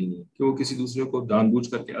ممکن ہی نہیں کہ وہ کسی دوسرے کو جان بوجھ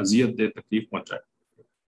کر کے اذیت دے، تکلیف پہنچائے،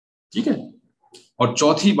 ٹھیک ہے. اور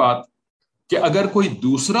چوتھی بات کہ اگر کوئی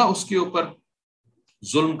دوسرا اس کے اوپر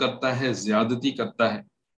ظلم کرتا ہے، زیادتی کرتا ہے،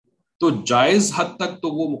 تو جائز حد تک تو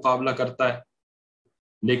وہ مقابلہ کرتا ہے،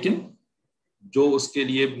 لیکن جو اس کے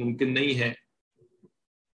لیے ممکن نہیں ہے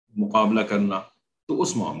مقابلہ کرنا، تو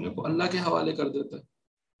اس معاملے کو اللہ کے حوالے کر دیتا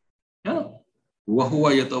ہے نا.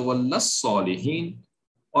 وَهُوَ يَتَوَلَّى الصَّالِحِينَ،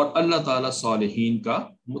 اور اللہ تعالیٰ صالحین کا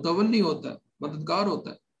متولی ہوتا ہے، مددگار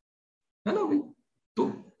ہوتا ہے نا بھائی. تو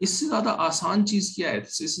اس سے زیادہ آسان چیز کیا ہے؟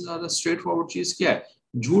 اس سے زیادہ اسٹریٹ فارورڈ چیز کیا ہے؟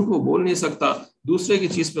 جھوٹ وہ بول نہیں سکتا، دوسرے کی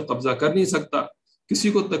چیز پہ قبضہ کر نہیں سکتا،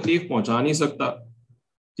 کسی کو تکلیف پہنچا نہیں سکتا،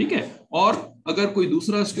 ٹھیک ہے. اور اگر کوئی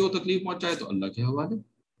دوسرا اس کو تکلیف پہنچائے تو اللہ کے حوالے،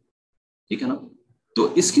 ٹھیک ہے نا. تو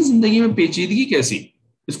اس کی زندگی میں پیچیدگی کیسی؟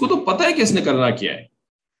 اس کو تو پتہ ہے کہ اس نے کرنا کیا ہے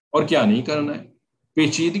اور کیا نہیں کرنا ہے.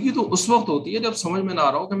 پیچیدگی تو اس وقت ہوتی ہے جب سمجھ میں نہ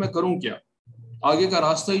آ رہا ہو کہ میں کروں کیا، آگے کا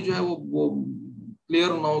راستہ ہی جو ہے وہ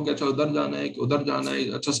کلیئر نہ ہو کہ اچھا ادھر جانا ہے کہ ادھر جانا ہے،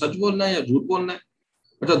 اچھا سچ بولنا ہے یا جھوٹ بولنا ہے،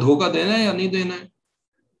 اچھا دھوکہ دینا ہے یا نہیں دینا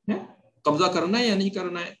ہے، قبضہ کرنا ہے یا نہیں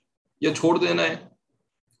کرنا ہے، یا چھوڑ دینا ہے.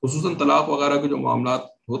 خصوصاً طلاق وغیرہ کے جو معاملات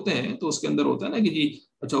ہوتے ہیں تو اس کے اندر ہوتا ہے نا کہ جی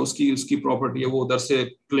اچھا اس کی پراپرٹی ہے، وہ ادھر سے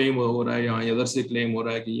کلیم ہو رہا ہے، یہاں ادھر سے کلیم ہو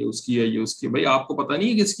رہا ہے کہ یہ اس کی ہے، یہ اس کی. بھائی آپ کو پتہ نہیں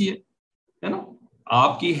ہے کس کی ہے نا.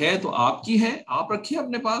 آپ کی ہے تو آپ کی ہے، آپ رکھیے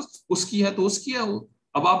اپنے پاس، اس کی ہے تو اس کی ہے. وہ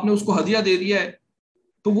اب آپ نے اس کو ہدیہ دے دیا ہے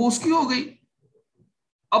تو وہ اس کی ہو گئی.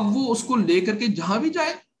 اب وہ اس کو لے کر کے جہاں بھی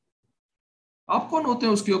جائے، آپ کون ہوتے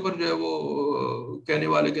ہیں اس کے اوپر جو ہے وہ کہنے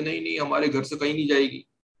والے کہ نہیں ہمارے گھر سے کہیں نہیں جائے گی.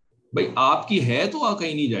 بھائی آپ کی ہے تو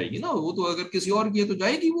کہیں نہیں جائے گی نا، وہ تو اگر کسی اور کی ہے تو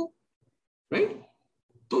جائے گی وہ، رائٹ.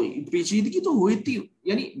 تو پیچیدگی تو ہوئی تھی،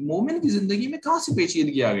 یعنی مومن کی زندگی میں کہاں سے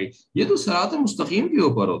پیچیدگی آ گئی؟ یہ تو صراط مستقیم کے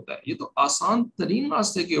اوپر ہوتا ہے، یہ تو آسان ترین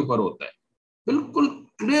راستے کے اوپر ہوتا ہے، بالکل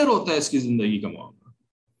کلیئر ہوتا ہے اس کی زندگی کا معاملہ،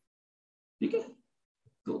 ٹھیک ہے؟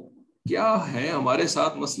 تو کیا ہے ہمارے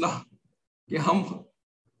ساتھ مسئلہ کہ ہم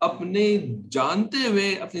اپنے جانتے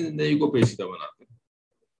ہوئے اپنی زندگی کو پیچیدہ بناتے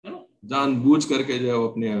ہیں، جان بوجھ کر کے جو ہے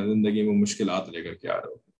اپنے زندگی میں مشکلات لے کر کے آ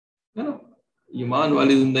رہے ہوتے ہیں نا۔ ایمان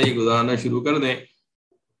والی زندگی گزارنا شروع کر دیں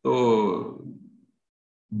تو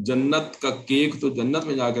جنت کا کیک تو جنت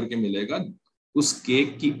میں جا کر کے ملے گا، اس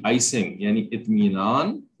کیک کی آئسنگ یعنی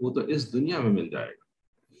اطمینان وہ تو اس دنیا میں مل جائے گا،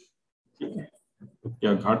 ٹھیک ہے؟ تو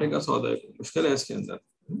کیا گھاٹے کا سودا ہے؟ مشکل ہے اس کے اندر۔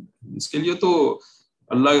 اس کے لیے تو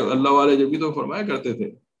اللہ والے جو بھی تو فرمایا کرتے تھے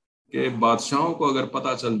کہ بادشاہوں کو اگر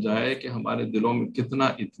پتہ چل جائے کہ ہمارے دلوں میں کتنا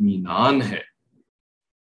اطمینان ہے،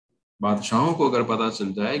 بادشاہوں کو اگر پتہ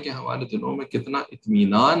چل جائے کہ ہمارے دلوں میں کتنا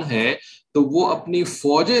اطمینان ہے، تو وہ اپنی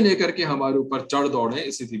فوجیں لے کر کے ہمارے اوپر چڑھ دوڑیں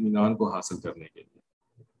اس اطمینان کو حاصل کرنے کے لیے،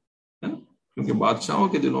 ہے نا؟ کیونکہ بادشاہوں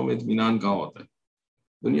کے دلوں میں اطمینان کہاں ہوتا ہے؟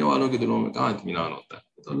 دنیا والوں کے دلوں میں کہاں اطمینان ہوتا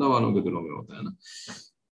ہے؟ تو اللہ والوں کے دلوں میں ہوتا ہے نا،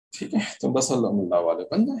 ٹھیک ہے؟ تو بس اللہ والے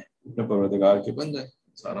بن جائے، اپنے پروردگار کے بن جائے،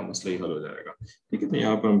 سارا مسئلہ ہی حل ہو جائے گا، ٹھیک ہے؟ تو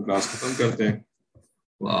یہاں پر ہم کلاس ختم کرتے ہیں۔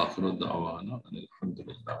 وآخر دعوانا ان الحمد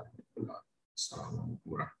للہ رب العالمین۔ السلام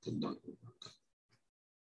علیکم ورحمۃ اللہ۔